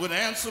God would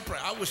answer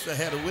prayer. I wish I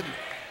had a witness.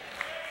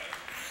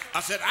 I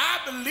said, I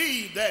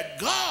believe that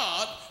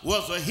God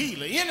was a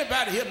healer.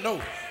 Anybody here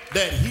know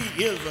that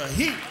he is a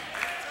healer?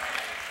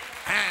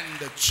 And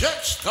the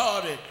church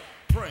started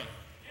praying.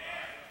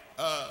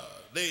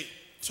 They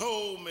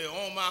told me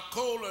on my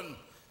colon,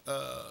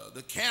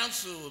 the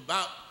cancer was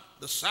about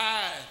the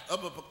size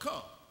of a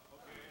pecan.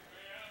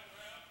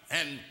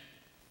 And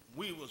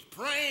we was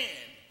praying,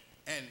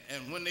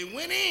 and when they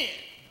went in,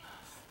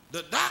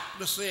 the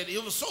doctor said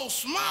it was so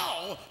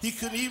small he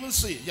couldn't even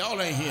see it.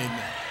 Y'all ain't hearing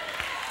me.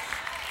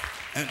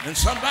 And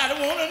somebody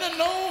wanted to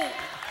know.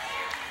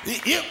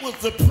 It was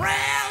the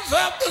prayers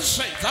of the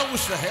saints. I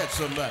wish I had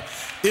somebody.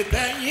 If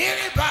there ain't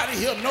anybody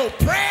here know,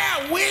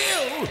 prayer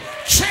will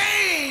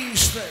change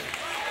things.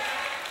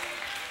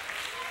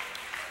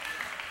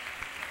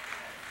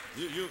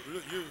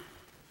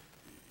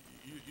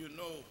 You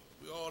know,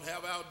 we all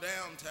have our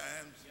down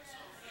times.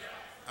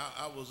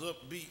 I was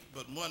upbeat,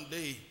 but one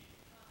day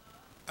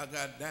I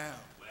got down.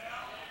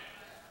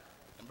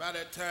 And by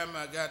that time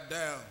I got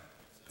down,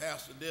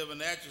 Pastor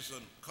Devin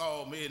Atchison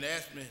called me and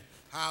asked me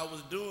how I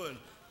was doing.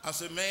 I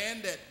said,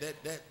 man,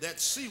 that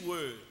C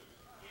word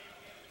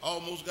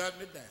almost got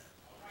me down.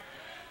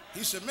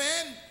 He said,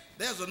 man,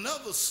 there's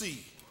another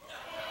C.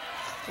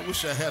 I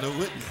wish I had a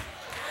witness.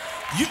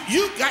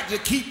 You got to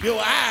keep your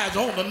eyes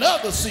on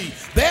another C.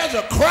 There's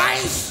a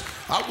Christ.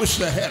 I wish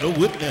I had a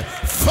witness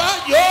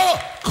for your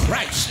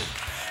crisis.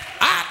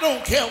 I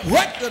don't care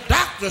what the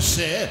doctor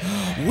said.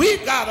 We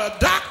got a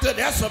doctor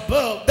that's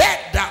above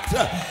that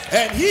doctor,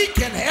 and he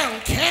can handle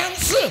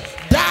cancer,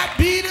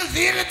 diabetes,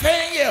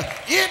 anything else.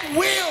 It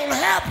will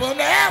happen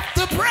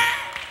after prayer.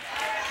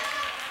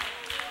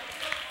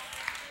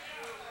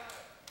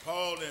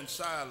 Paul and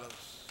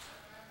Silas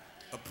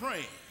are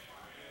praying,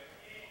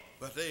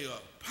 but they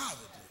are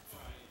positive.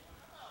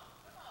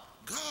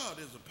 God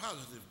is a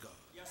positive God.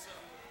 Yes, sir.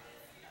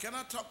 Can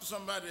I talk to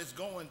somebody that's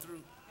going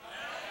through?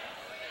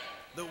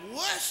 The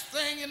worst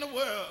thing in the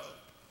world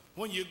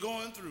when you're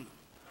going through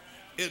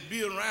is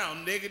be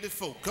around negative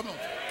folk. Come on.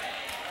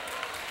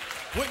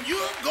 When you're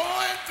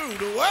going through,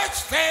 the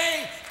worst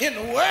thing in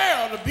the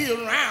world to be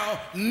around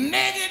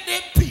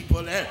negative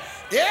people. And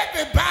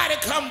everybody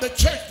come to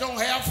church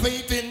don't have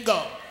faith in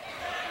God.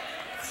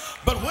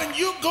 But when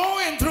you're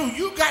going through,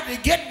 you got to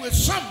get with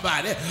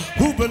somebody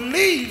who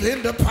believes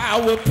in the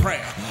power of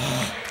prayer.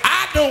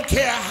 I don't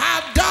care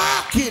how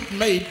dark it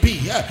may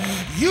be.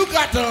 You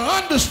got to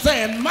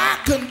understand my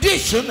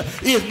condition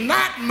is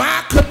not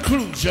my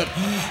conclusion.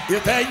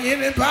 If there ain't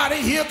anybody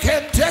here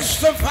can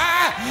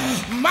testify,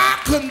 my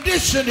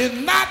condition is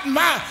not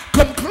my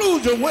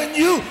conclusion. When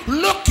you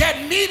look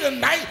at me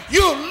tonight,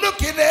 you're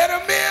looking at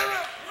a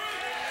mirror.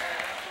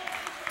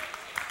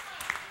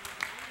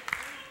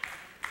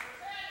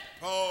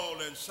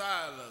 Paul and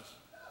Silas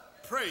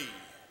prayed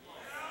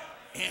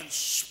in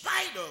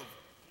spite of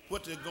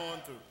what they're going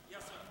through.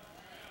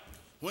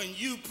 When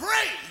you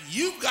pray,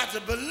 you've got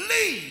to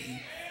believe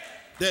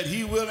that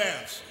he will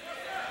answer.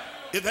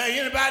 If there ain't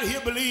anybody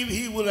here believe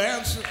he will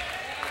answer,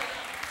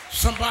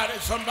 somebody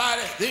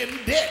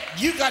in debt,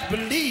 you got to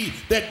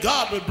believe that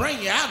God will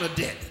bring you out of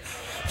debt.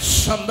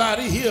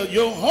 Somebody here,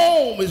 your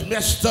home is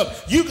messed up.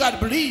 You got to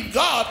believe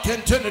God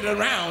can turn it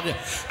around.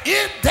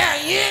 If there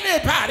ain't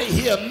anybody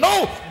here,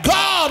 no,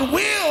 God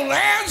will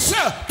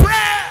answer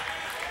prayer.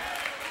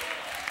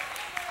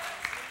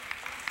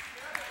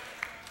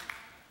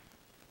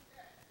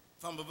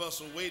 Some of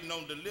us are waiting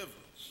on deliverance.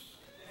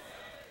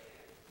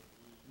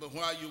 But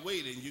while you're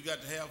waiting, you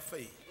got to have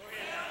faith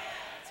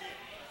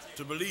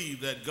to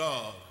believe that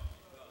God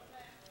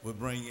will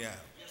bring you out.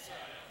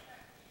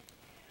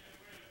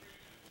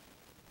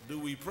 Do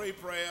we pray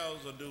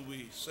prayers or do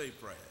we say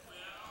prayers?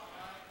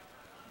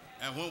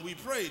 And when we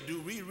pray,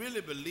 do we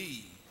really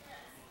believe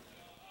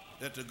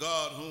that the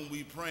God whom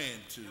we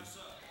praying to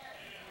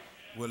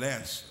will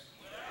answer.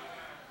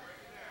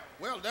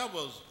 Well, there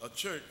was a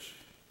church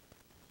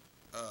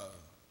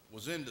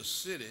was in the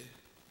city,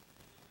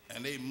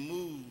 and they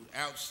moved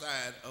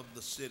outside of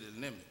the city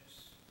limits,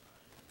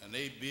 and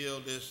they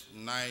built this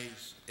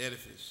nice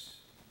edifice.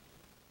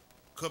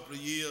 A couple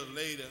of years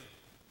later,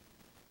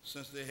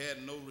 since they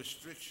had no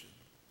restriction,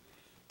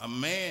 a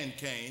man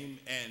came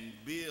and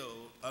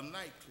built a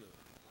nightclub.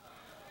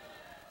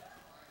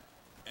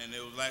 And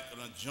it was like an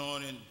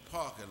adjoining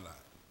parking lot.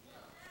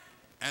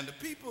 And the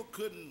people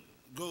couldn't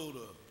go to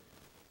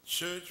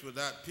church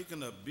without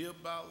picking up beer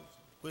bottles,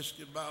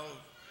 whiskey bottles.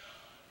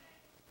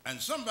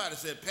 And somebody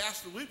said,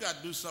 Pastor, we've got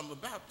to do something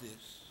about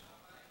this.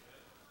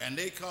 And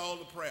they called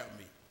a prayer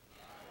meeting.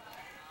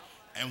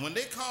 And when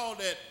they called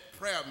that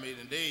prayer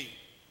meeting, they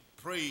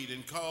prayed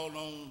and called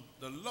on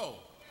the Lord.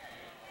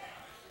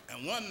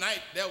 And one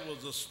night there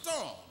was a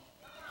storm.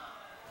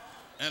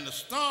 And the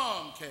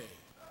storm came.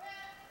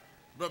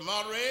 But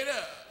moderator,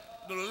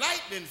 the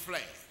lightning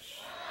flashed.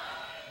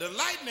 The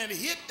lightning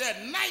hit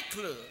that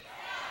nightclub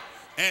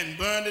and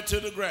burned it to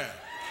the ground.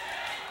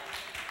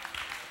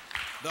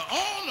 The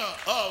owner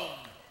of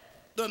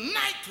the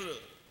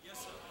nightclub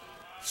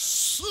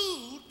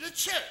sued the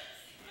church.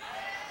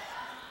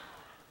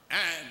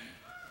 And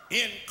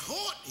in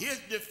court, his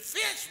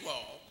defense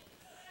was,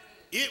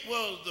 it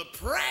was the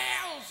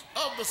prayers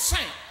of the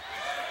saint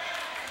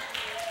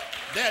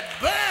that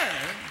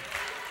burned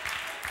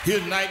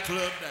his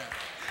nightclub down.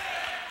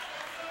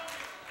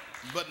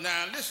 But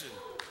now listen,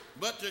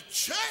 but the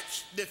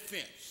church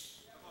defense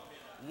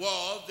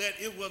was that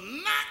it was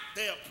not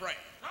their prayer.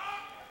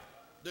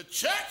 The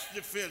church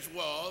defense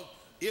was,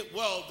 it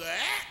was the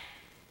act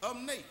of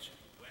nature.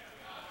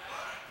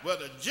 Well,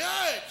 the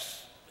judge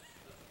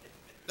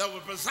that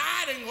was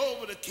presiding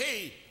over the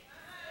case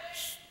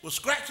was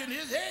scratching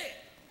his head.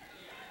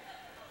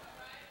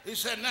 He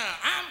said, now,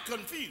 I'm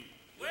confused.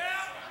 Well,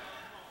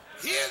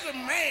 here's a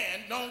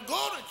man, don't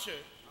go to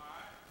church,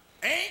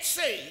 ain't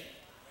saved,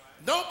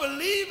 don't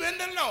believe in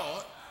the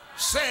Lord,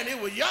 saying it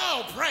was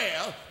y'all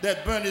prayer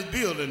that burned his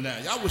building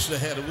down. Y'all wish I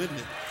had a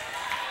witness.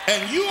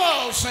 And you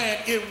all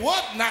saying it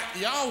was not,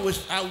 y'all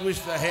wish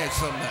I had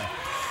something.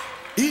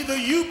 Either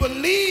you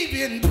believe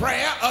in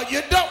prayer or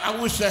you don't. I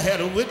wish I had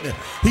a witness.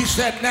 He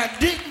said, now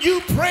didn't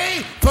you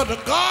pray for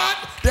the God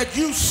that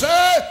you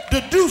serve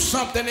to do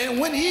something? And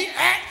when he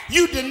asked,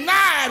 you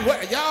denied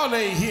what? Y'all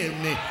ain't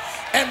hearing me.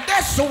 And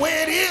that's the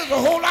way it is. A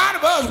whole lot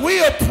of us, we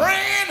are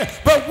praying,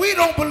 but we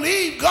don't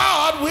believe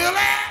God will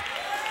act.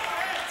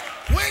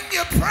 When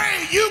you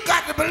pray, you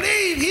got to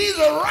believe he's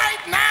a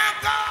right now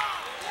God.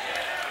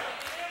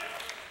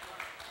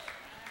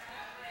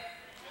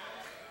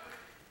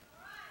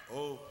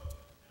 Oh,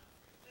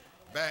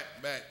 back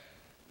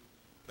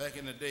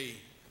in the day,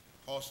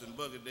 horse and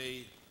buggy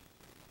days,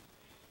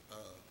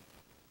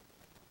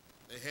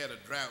 they had a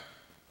drought.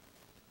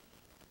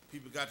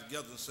 People got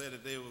together and said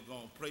that they were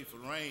going to pray for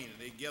rain, and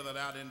they gathered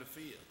out in the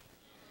field.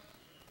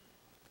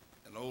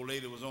 An old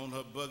lady was on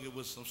her buggy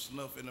with some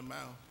snuff in her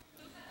mouth.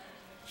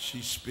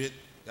 She spit,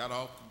 got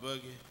off the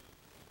buggy,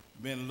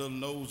 been a little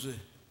nosy.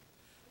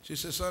 She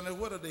said, son,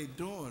 what are they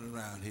doing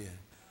around here?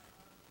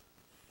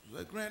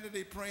 Well, granted,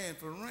 they praying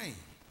for rain.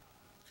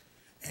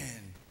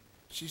 And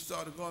she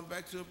started going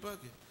back to her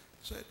buggy.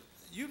 Said,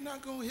 you're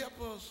not going to help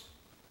us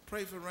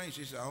pray for rain?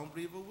 She said, I don't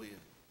believe I will.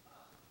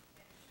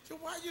 So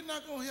why you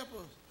not going to help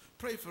us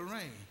pray for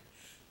rain?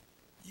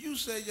 You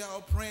say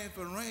y'all praying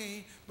for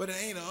rain, but there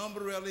ain't an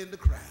umbrella in the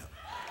crowd.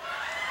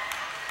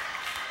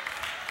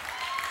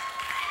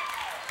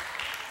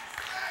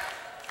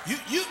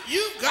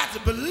 You've got to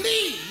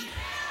believe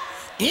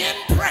in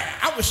prayer.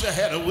 I wish I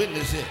had a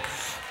witness here.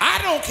 I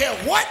don't care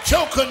what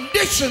your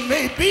condition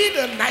may be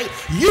tonight,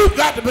 you've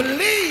got to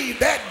believe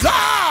that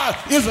God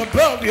is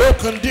above your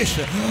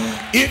condition.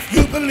 If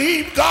you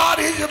believe God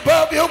is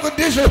above your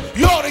condition,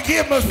 you ought to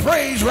give us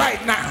praise right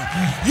now.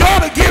 You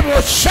ought to give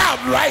us a shout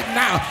right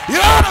now.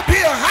 You ought to be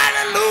a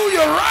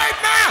hallelujah right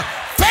now.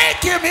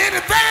 Thank him in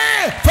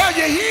advance for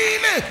your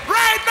healing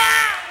right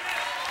now.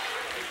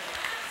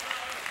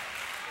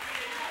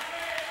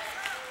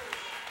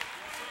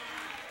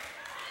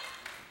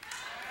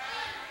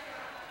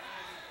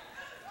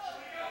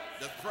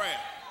 The prayer.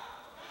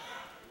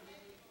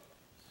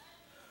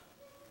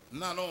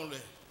 Not only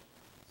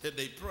did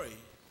they pray,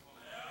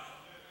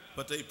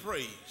 but they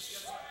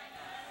praised.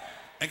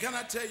 And can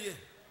I tell you,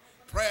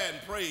 prayer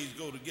and praise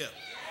go together.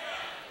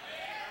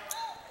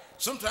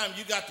 Sometimes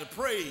you got to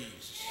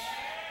praise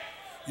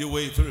your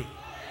way through.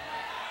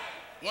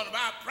 One of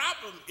our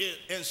problems is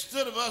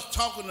instead of us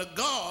talking to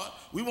God,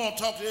 we won't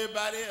talk to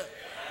everybody else.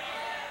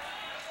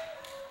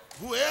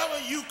 Whoever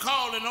you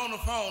calling on the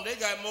phone, they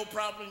got more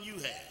problem than you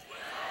have.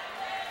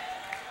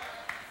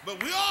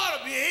 But we ought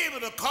to be able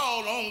to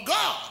call on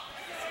God,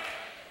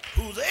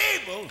 who's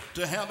able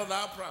to handle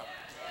our problems.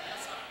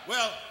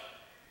 Well,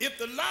 if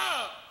the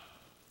Lord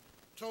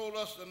told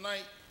us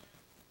tonight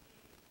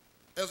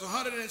there's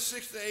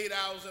 168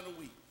 hours in a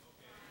week,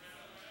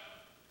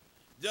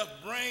 just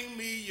bring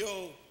me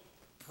your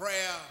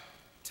prayer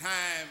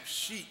time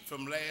sheet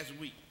from last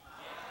week.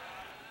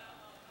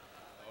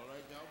 All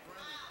right, y'all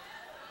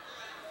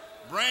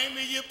bring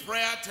me your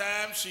prayer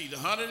time sheet,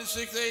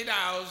 168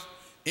 hours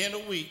in a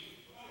week.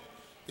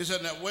 He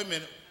said, now, wait a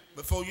minute,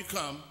 before you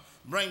come,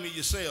 bring me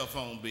your cell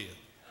phone bill.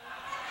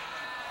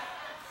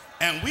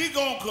 And we're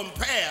going to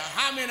compare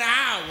how many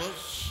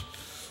hours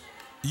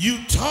you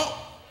talk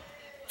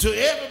to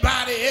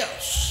everybody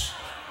else.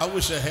 I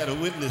wish I had a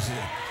witness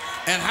here.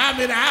 And how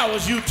many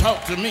hours you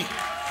talk to me.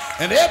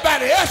 And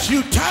everybody else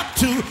you talk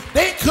to,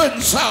 they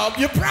couldn't solve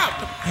your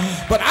problem.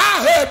 But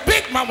I heard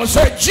Big Mama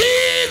say,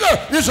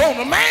 Jesus is on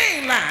the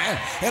main line.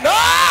 And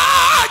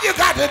all you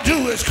got to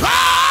do is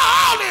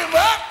call him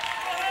up,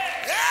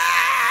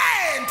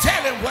 yeah, and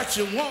tell him what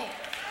you want.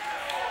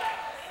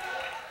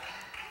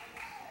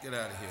 Get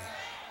out of here.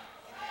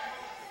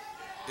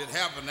 It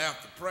happened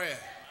after prayer.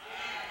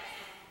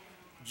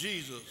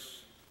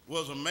 Jesus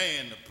was a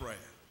man of prayer.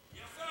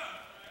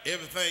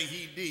 Everything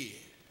he did,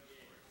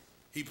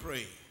 he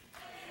prayed.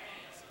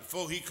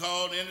 Before he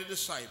called in the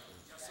disciples,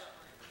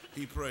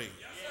 he prayed.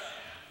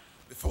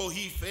 Before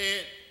he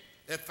fed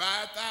that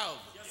 5,000,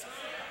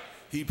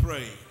 he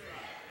prayed.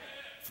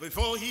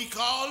 Before he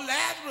called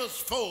Lazarus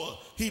forth,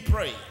 he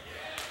prayed.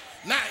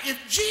 Now, if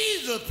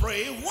Jesus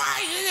prayed,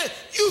 why is it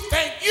you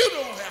think you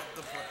don't have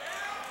to pray?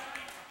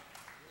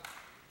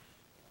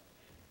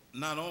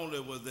 Not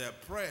only was there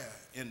prayer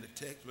in the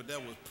text, but there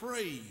was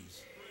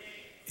praise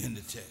in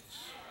the text.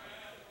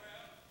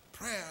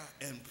 Prayer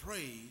and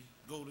praise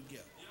go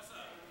together.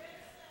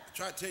 I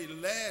tried to tell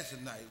you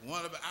last night,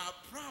 one of our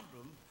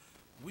problems,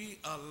 we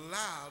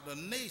allow the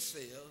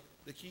naysayers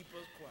to keep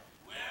us quiet.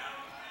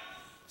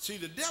 See,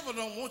 the devil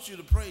don't want you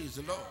to praise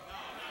the Lord.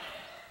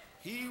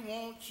 He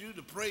wants you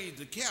to praise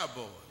the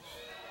cowboys.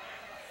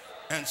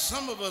 And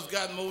some of us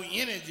got more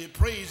energy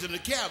praising the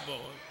cowboys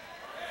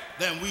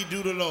than we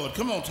do the Lord.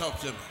 Come on, talk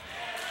to me.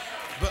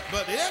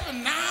 But every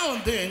now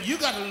and then, you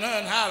got to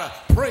learn how to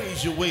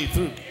praise your way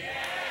through.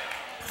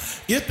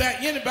 If there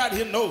anybody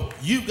here know,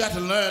 you got to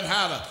learn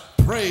how to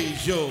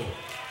praise your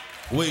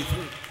way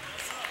through.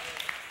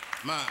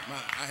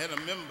 I had a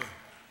member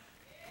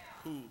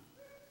who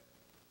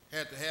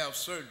had to have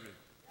surgery.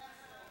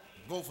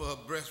 Both of her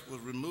breasts was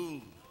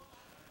removed.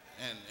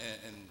 And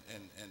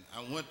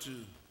I went to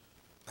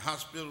the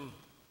hospital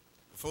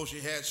before she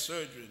had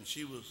surgery, and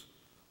she was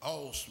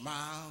all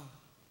smile.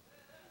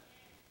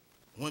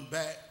 Went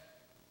back,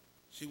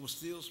 she was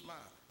still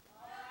smiling.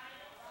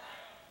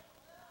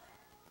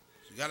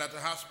 She got out the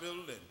hospital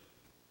and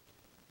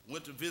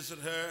went to visit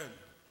her and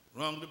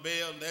rung the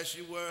bell, and there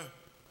she were,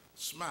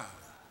 smiling.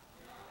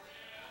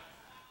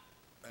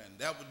 And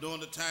that was during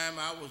the time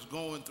I was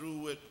going through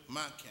with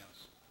my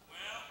cancer.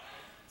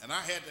 And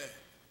I had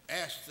to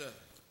ask her,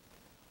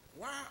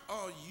 why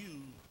are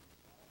you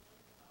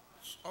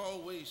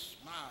always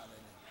smiling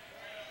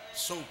and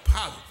so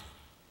positive?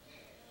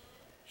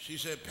 She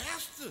said,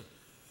 Pastor,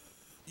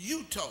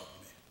 you taught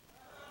me.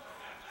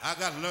 I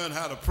got to learn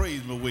how to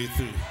praise my way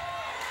through.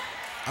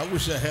 I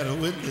wish I had a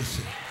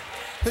witness.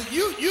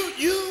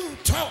 You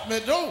taught me,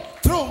 don't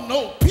throw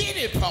no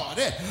pity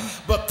party,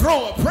 but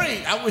throw a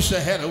praise. I wish I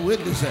had a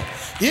witness.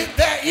 If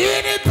there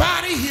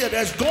anybody here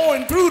that's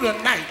going through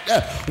tonight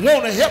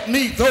want to help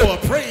me throw a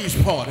praise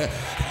party,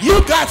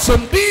 you got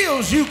some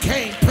bills you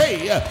can't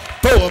pay,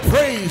 throw a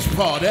praise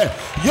party.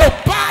 Your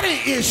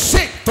body is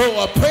sick,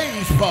 throw a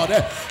praise party.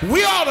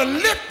 We ought to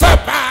lift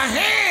up our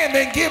hand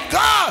and give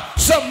God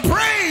some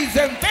praise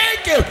and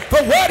thank him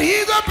for what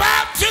he's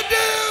about to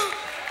do.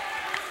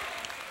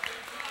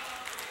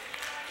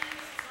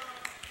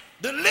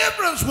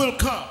 Deliverance will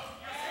come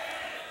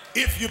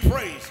if you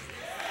praise him.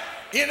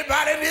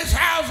 Anybody in this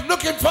house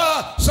looking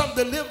for some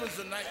deliverance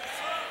tonight?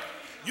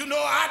 You know,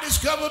 I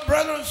discovered,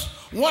 brothers,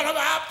 one of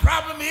our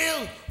problems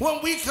is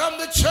when we come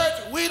to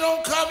church, we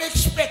don't come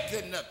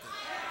expecting nothing.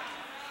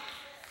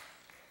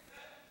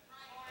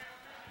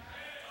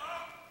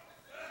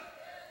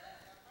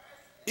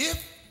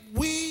 If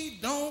we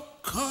don't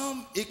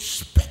come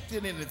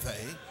expecting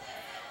anything,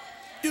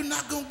 you're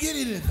not going to get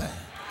anything.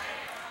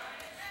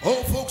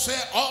 Old folks say,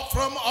 off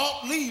from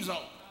off leaves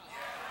off.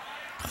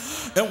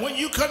 And when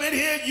you come in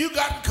here, you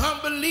got to come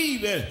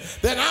believing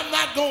that I'm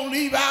not going to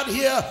leave out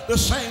here the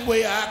same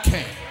way I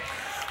came.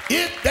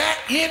 If there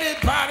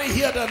anybody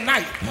here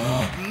tonight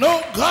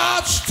know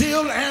God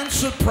still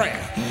answered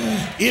prayer.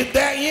 If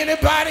there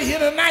anybody here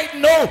tonight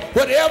know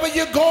whatever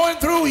you're going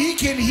through, he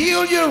can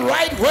heal you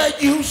right where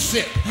you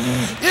sit.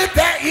 If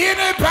there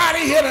anybody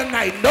here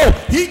tonight know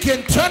he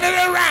can turn it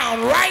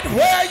around right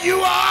where you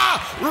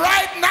are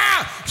right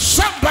now,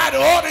 somebody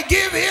ought to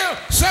give him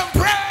some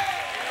praise.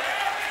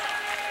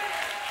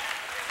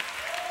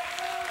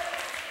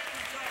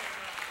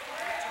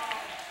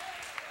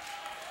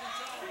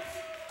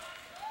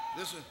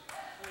 Listen,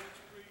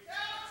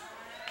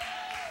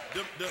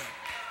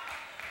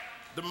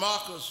 the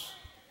Marcus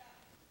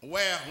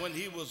Ware, when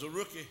he was a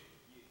rookie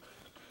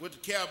with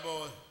the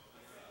Cowboys,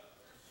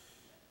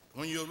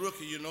 when you're a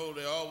rookie, you know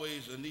they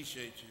always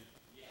initiate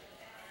you.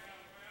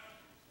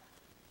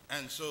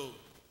 And so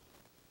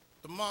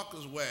the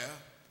Marcus Ware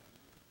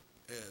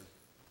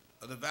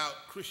a devout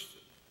Christian.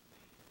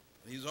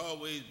 And he's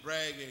always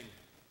bragging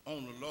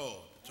on the Lord,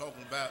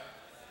 talking about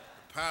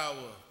the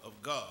power of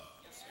God.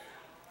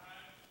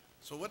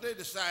 So what they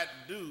decided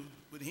to do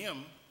with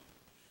him,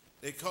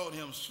 they called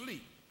him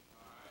Sleep.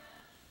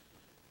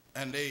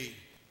 And they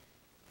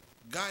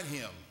got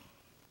him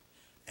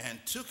and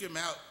took him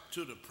out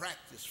to the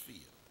practice field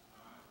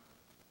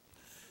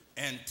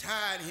and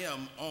tied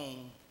him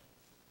on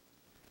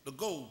the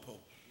goalpost,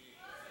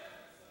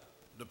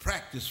 the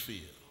practice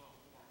field.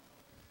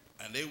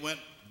 And they went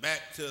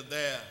back to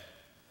their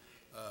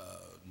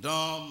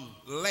dorm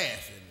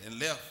laughing and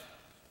left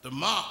the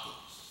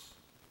markers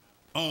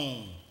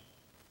on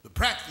the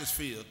practice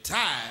field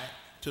tied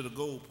to the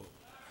goalpost.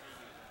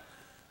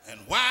 And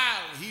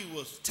while he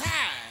was tied,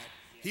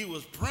 he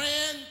was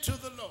praying to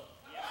the Lord.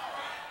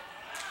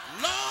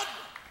 Lord,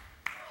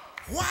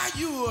 why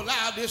you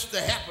allow this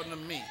to happen to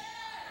me?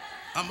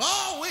 I'm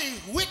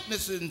always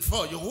witnessing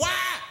for you.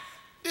 Why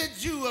did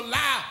you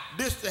allow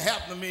this to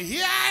happen to me?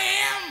 Here I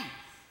am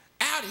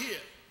out here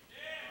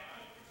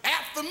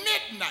after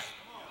midnight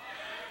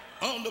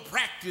on the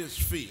practice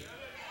field.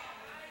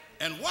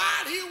 And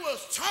while he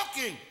was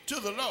talking to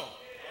the Lord,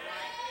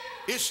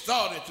 it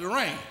started to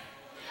rain.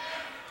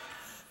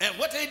 And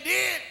what they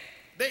did,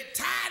 they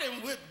tied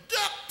him with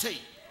duct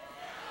tape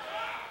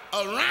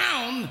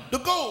around the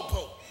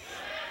goalpost.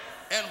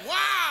 And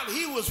while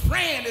he was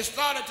praying, it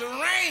started to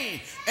rain.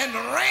 And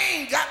the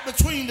rain got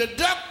between the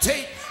duct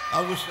tape,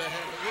 I wish I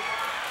had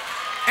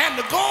it, and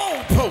the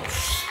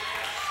goalpost.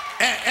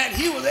 And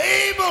he was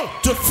able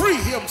to free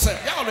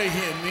himself. Y'all ain't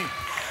hearing me.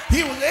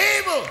 He was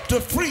able to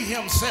free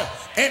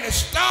himself. And it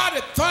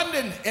started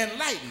thundering and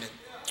lightning.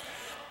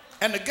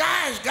 And the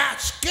guys got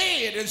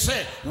scared and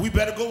said, we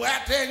better go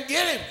out there and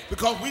get him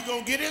because we're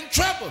going to get in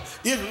trouble.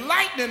 It's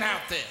lightning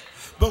out there.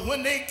 But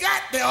when they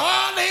got there,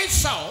 all they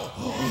saw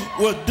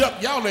was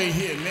duct. Y'all ain't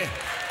hearing me.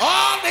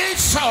 All they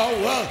saw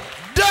was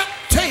duct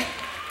tape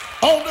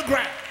on the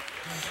ground.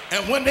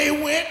 And when they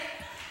went,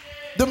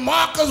 the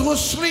Marcus was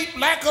asleep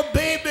like a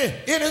baby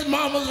in his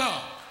mama's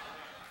arms.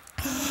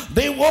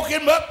 They woke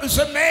him up and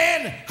said,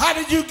 man, how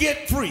did you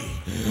get free?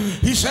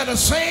 He said, the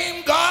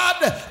same God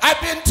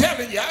I've been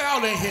telling you.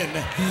 Y'all ain't hearing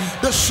me.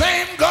 The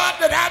same God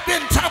that I've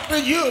been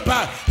talking to you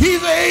about,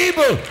 he's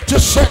able to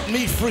set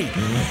me free.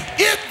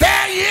 Is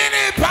there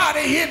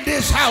anybody in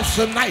this house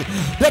tonight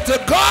that the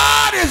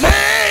God is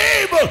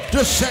able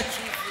to set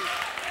you free?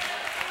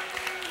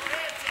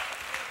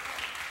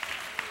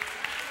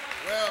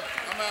 Well,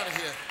 I'm out of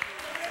here.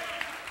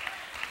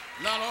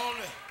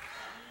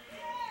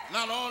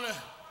 Not only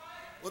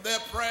with their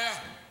prayer,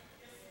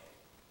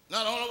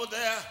 not only with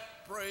their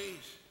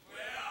praise,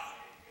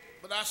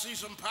 but I see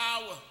some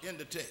power in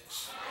the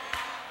text.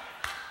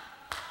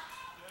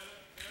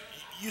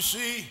 You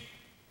see,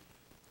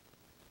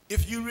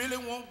 if you really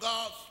want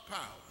God's power,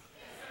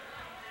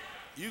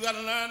 you got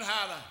to learn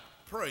how to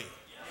pray.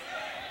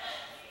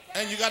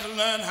 And you got to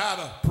learn how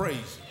to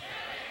praise Him.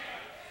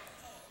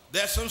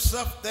 There's some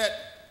stuff that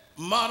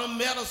modern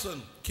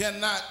medicine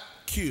cannot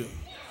cure.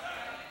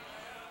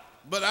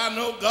 But I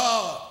know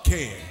God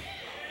can.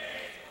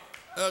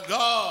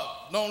 God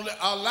don't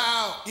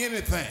allow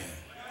anything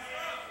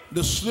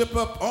to slip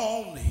up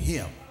on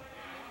Him.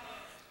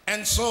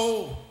 And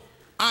so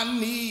I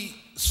need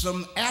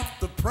some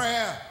after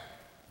prayer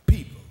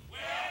people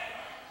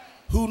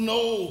who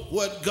know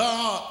what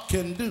God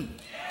can do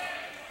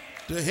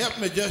to help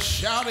me just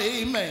shout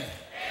amen.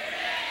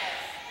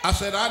 I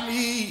said I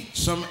need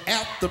some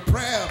after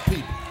prayer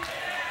people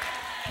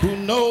who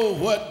know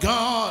what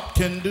God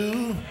can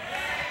do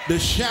to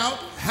shout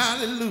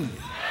hallelujah.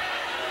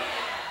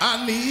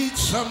 I need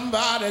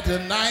somebody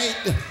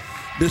tonight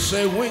to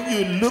say, when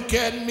you look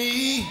at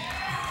me,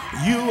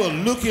 you are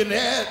looking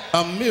at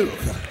a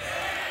miracle.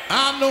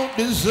 I don't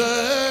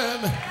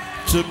deserve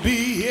to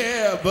be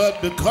here,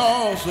 but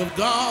because of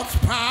God's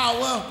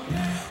power,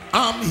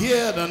 I'm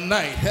here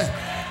tonight.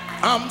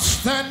 I'm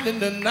standing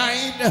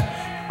tonight.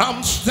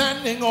 I'm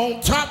standing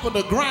on top of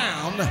the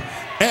ground,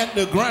 and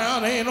the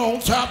ground ain't on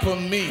top of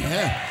me.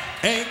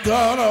 Ain't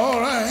God all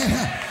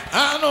right?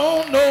 I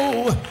don't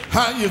know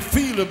how you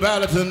feel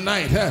about it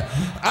tonight.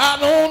 I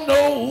don't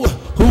know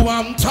who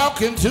I'm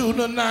talking to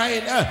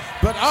tonight,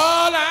 but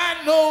all I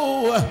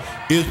know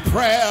is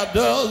prayer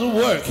does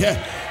work.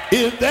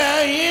 Is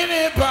there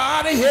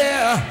anybody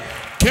here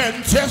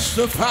can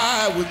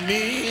testify with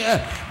me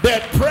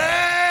that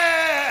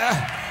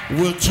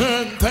prayer will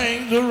turn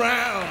things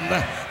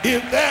around?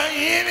 Is there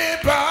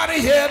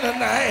anybody here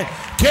tonight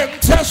can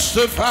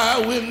testify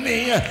with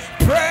me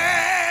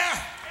prayer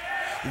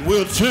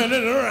will turn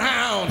it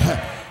around?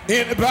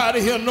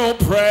 Anybody here know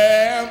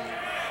prayer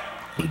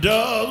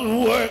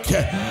does work?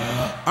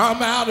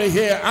 I'm out of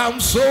here. I'm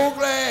so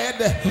glad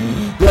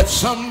that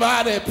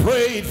somebody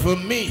prayed for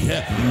me.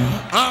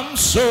 I'm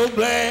so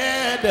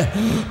glad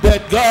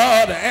that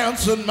God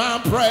answered my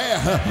prayer.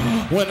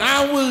 When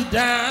I was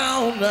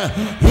down,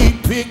 he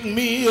picked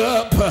me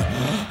up.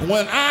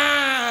 When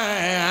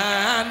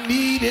I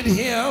needed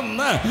him,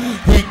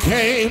 he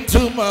came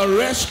to my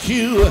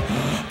rescue.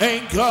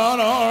 Ain't God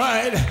all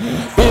right?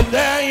 Is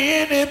there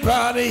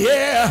anybody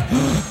here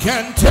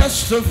can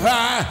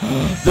testify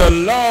the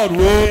Lord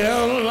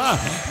will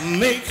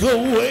make a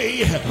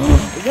way?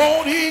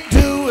 Won't he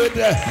do it?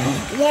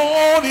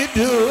 Won't he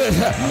do it?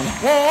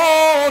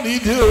 Won't he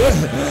do it?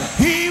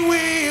 He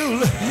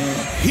will.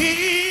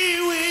 He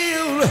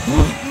will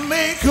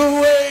make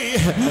a way.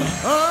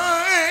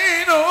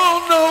 I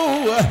don't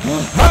know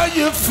how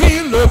you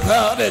feel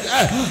about it,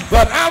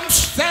 but I'm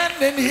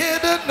standing here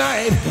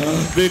tonight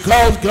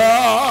because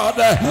God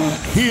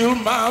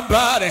healed my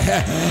body.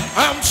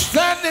 I'm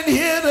standing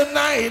here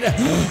tonight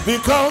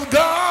because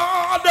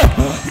God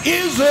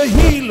is a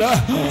healer.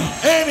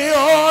 Ain't he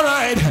all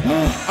right?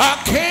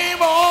 I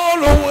came all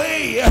the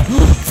way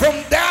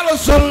from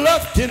Dallas to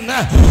Lufkin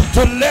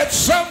to let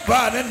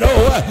somebody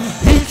know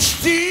he's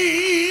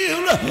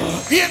still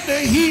in the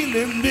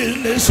healing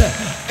business.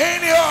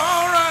 Ain't he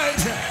all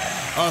right?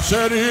 I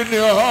said, ain't he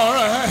all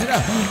right?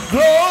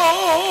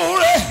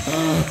 Glory,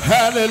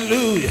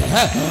 hallelujah.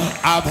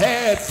 I've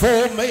had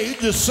 4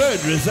 major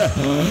surgeries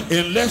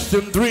in less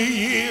than 3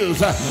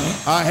 years.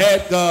 I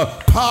had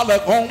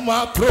polyp on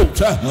my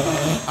throat.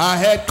 I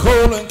had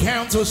colon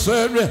cancer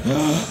surgery.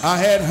 I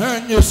had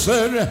hernia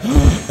surgery.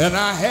 And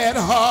I had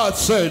heart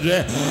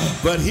surgery.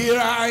 But here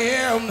I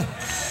am.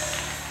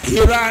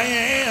 Here I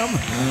am.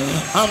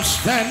 I'm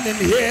standing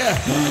here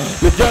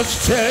to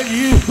just tell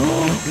you,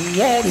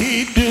 won't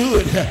he do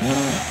it?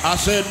 I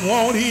said,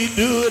 won't he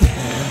do it?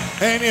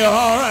 Ain't he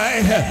all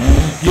right?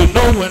 You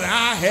know, when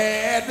I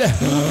had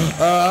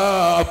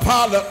a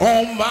polyp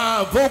on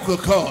my vocal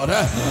cord,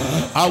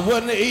 I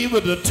wasn't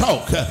able to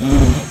talk.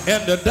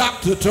 And the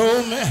doctor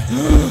told me,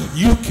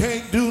 you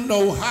can't do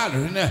no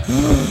hollering.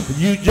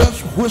 You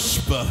just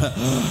whisper.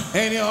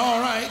 Ain't he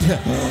all right?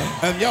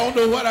 And y'all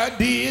know what I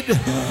did?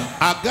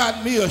 I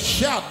got me a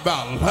shout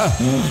bottle,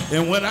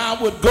 and when I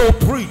would go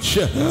preach,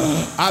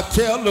 I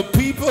tell the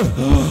people,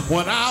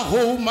 when I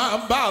hold my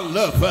bottle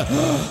up,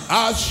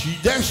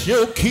 that's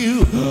your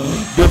cue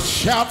to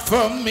shout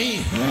for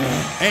me.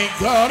 Ain't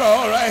God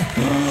all right?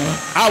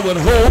 I would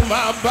hold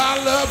my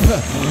bottle up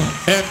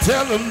and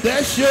tell them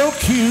that's your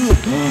cue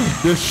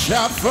to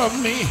shout for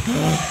me.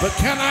 But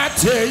can I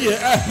tell you,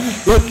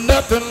 it's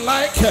nothing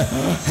like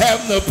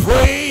having the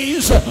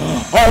praise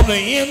on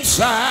the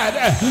inside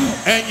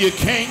and you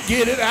can't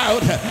get it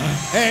out.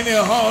 Ain't it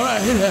all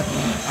right?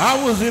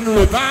 I was in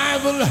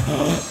revival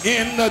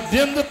in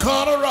Denver,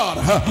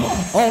 Colorado,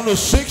 on the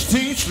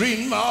 16th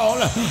Street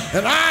Mall,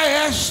 and I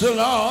asked the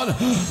Lord,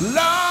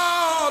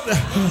 Lord,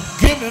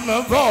 give me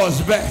my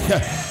voice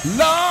back.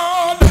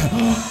 Lord,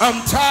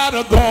 I'm tired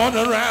of going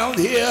around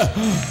here.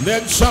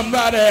 Let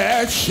somebody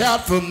else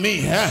shout for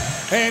me.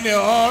 Ain't it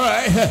all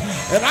right?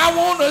 And I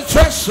want to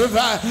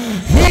testify,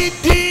 he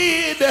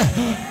did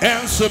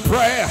answer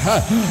prayer.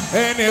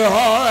 Ain't it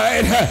all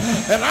right?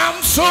 And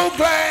I'm so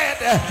glad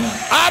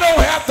I don't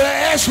have to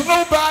ask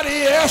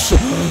nobody else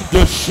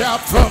to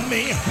shout for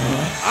me.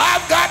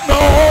 I've got my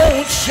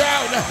own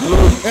shout,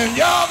 and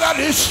y'all got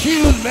to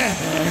excuse me.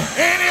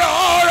 Ain't it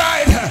all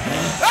right?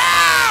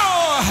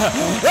 Oh!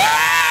 Oh!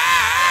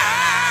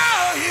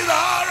 He's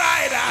all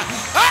right.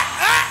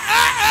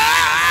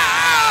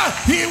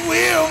 He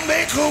will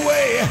make a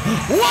way.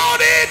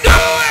 Won't he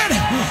do it?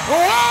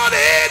 Won't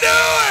he do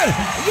it?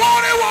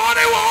 Won't he, won't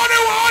he, won't he,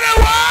 won't he,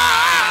 won't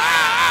he?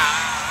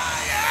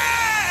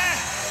 Yeah.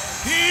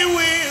 He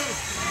will.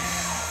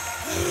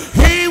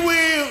 He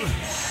will.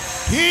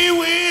 He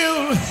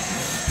will.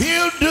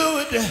 He'll do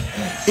it.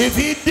 If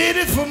he did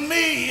it for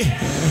me,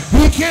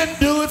 he can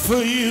do it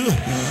for you.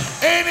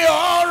 Ain't he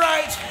all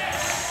right?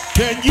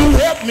 Can you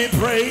help me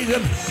praise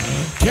him?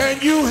 Can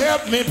you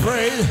help me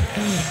praise?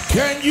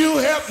 Can you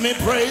help me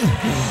praise?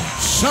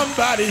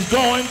 Somebody's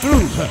going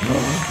through.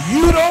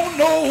 You don't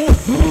know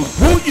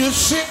who you're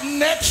sitting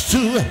next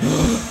to,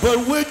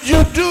 but would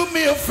you do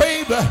me a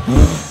favor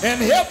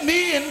and help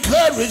me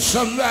encourage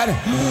somebody?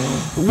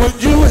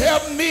 Would you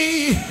help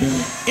me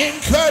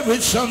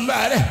encourage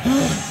somebody?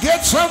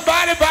 Get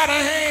somebody by the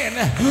hand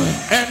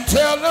and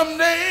tell them,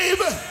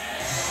 neighbor,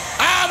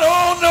 I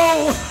don't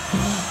know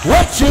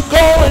what you're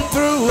going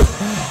through,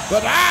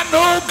 but I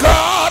know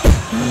God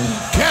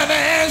can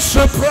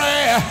answer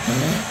prayer.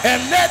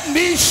 And let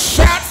me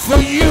shout for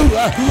you.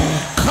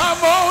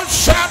 Come on,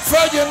 shout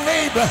for your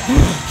neighbor.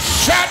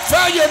 Shout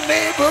for your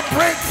neighbor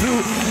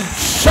breakthrough.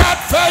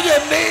 Shout for your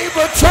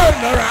neighbor turn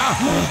around.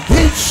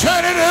 He's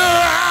turning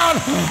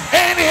around.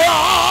 Ain't he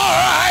all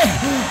right?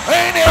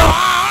 Ain't he all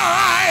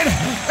right?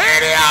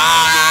 Ain't he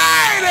all right?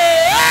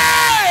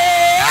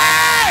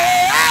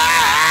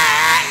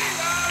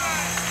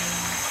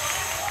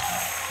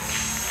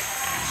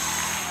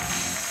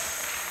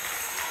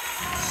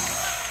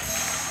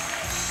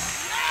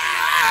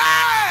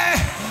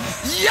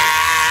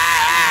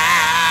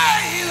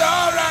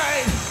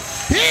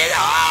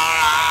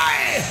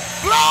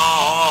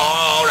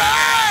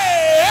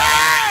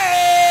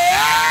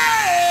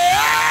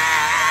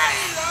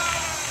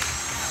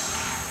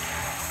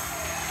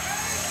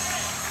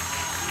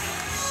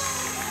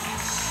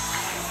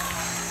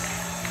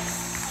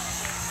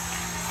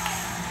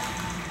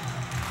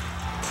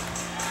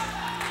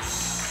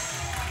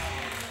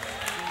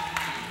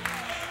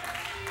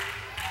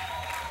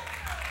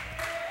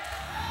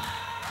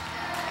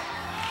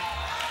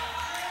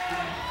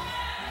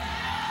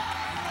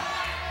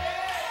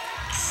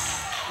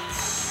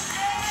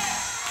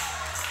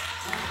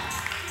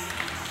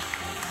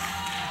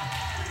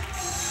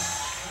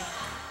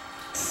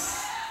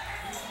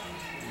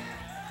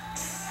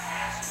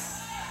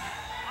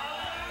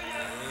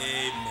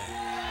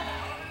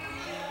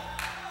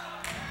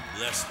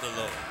 Bless the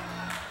Lord.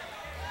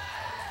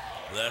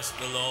 Bless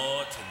the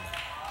Lord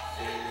tonight.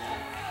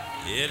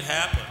 It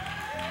happened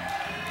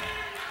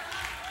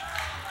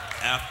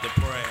after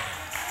prayer.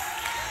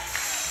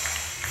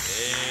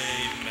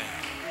 Amen.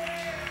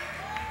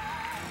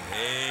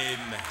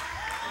 Amen.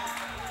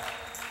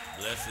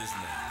 Bless his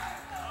name.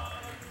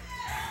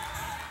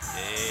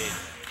 Amen.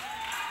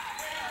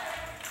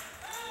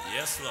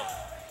 Yes, Lord.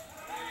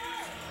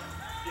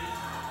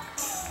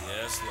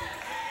 Yes, Lord.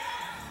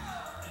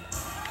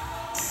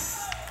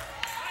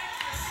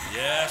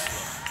 Yes,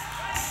 Lord.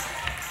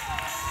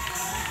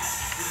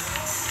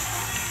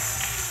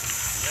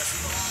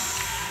 Yes, Lord.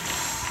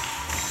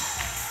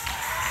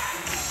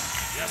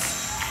 Yes.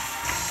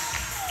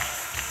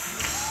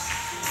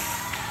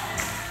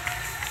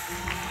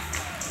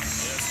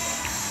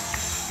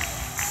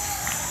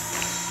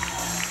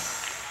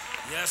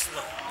 Yes,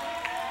 Lord.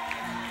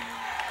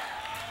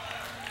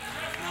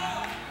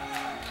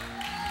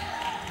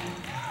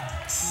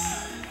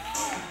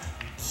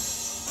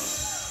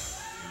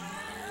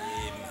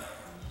 Amen.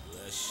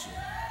 Bless you.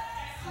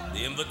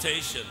 The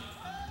invitation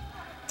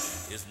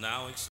is now extended.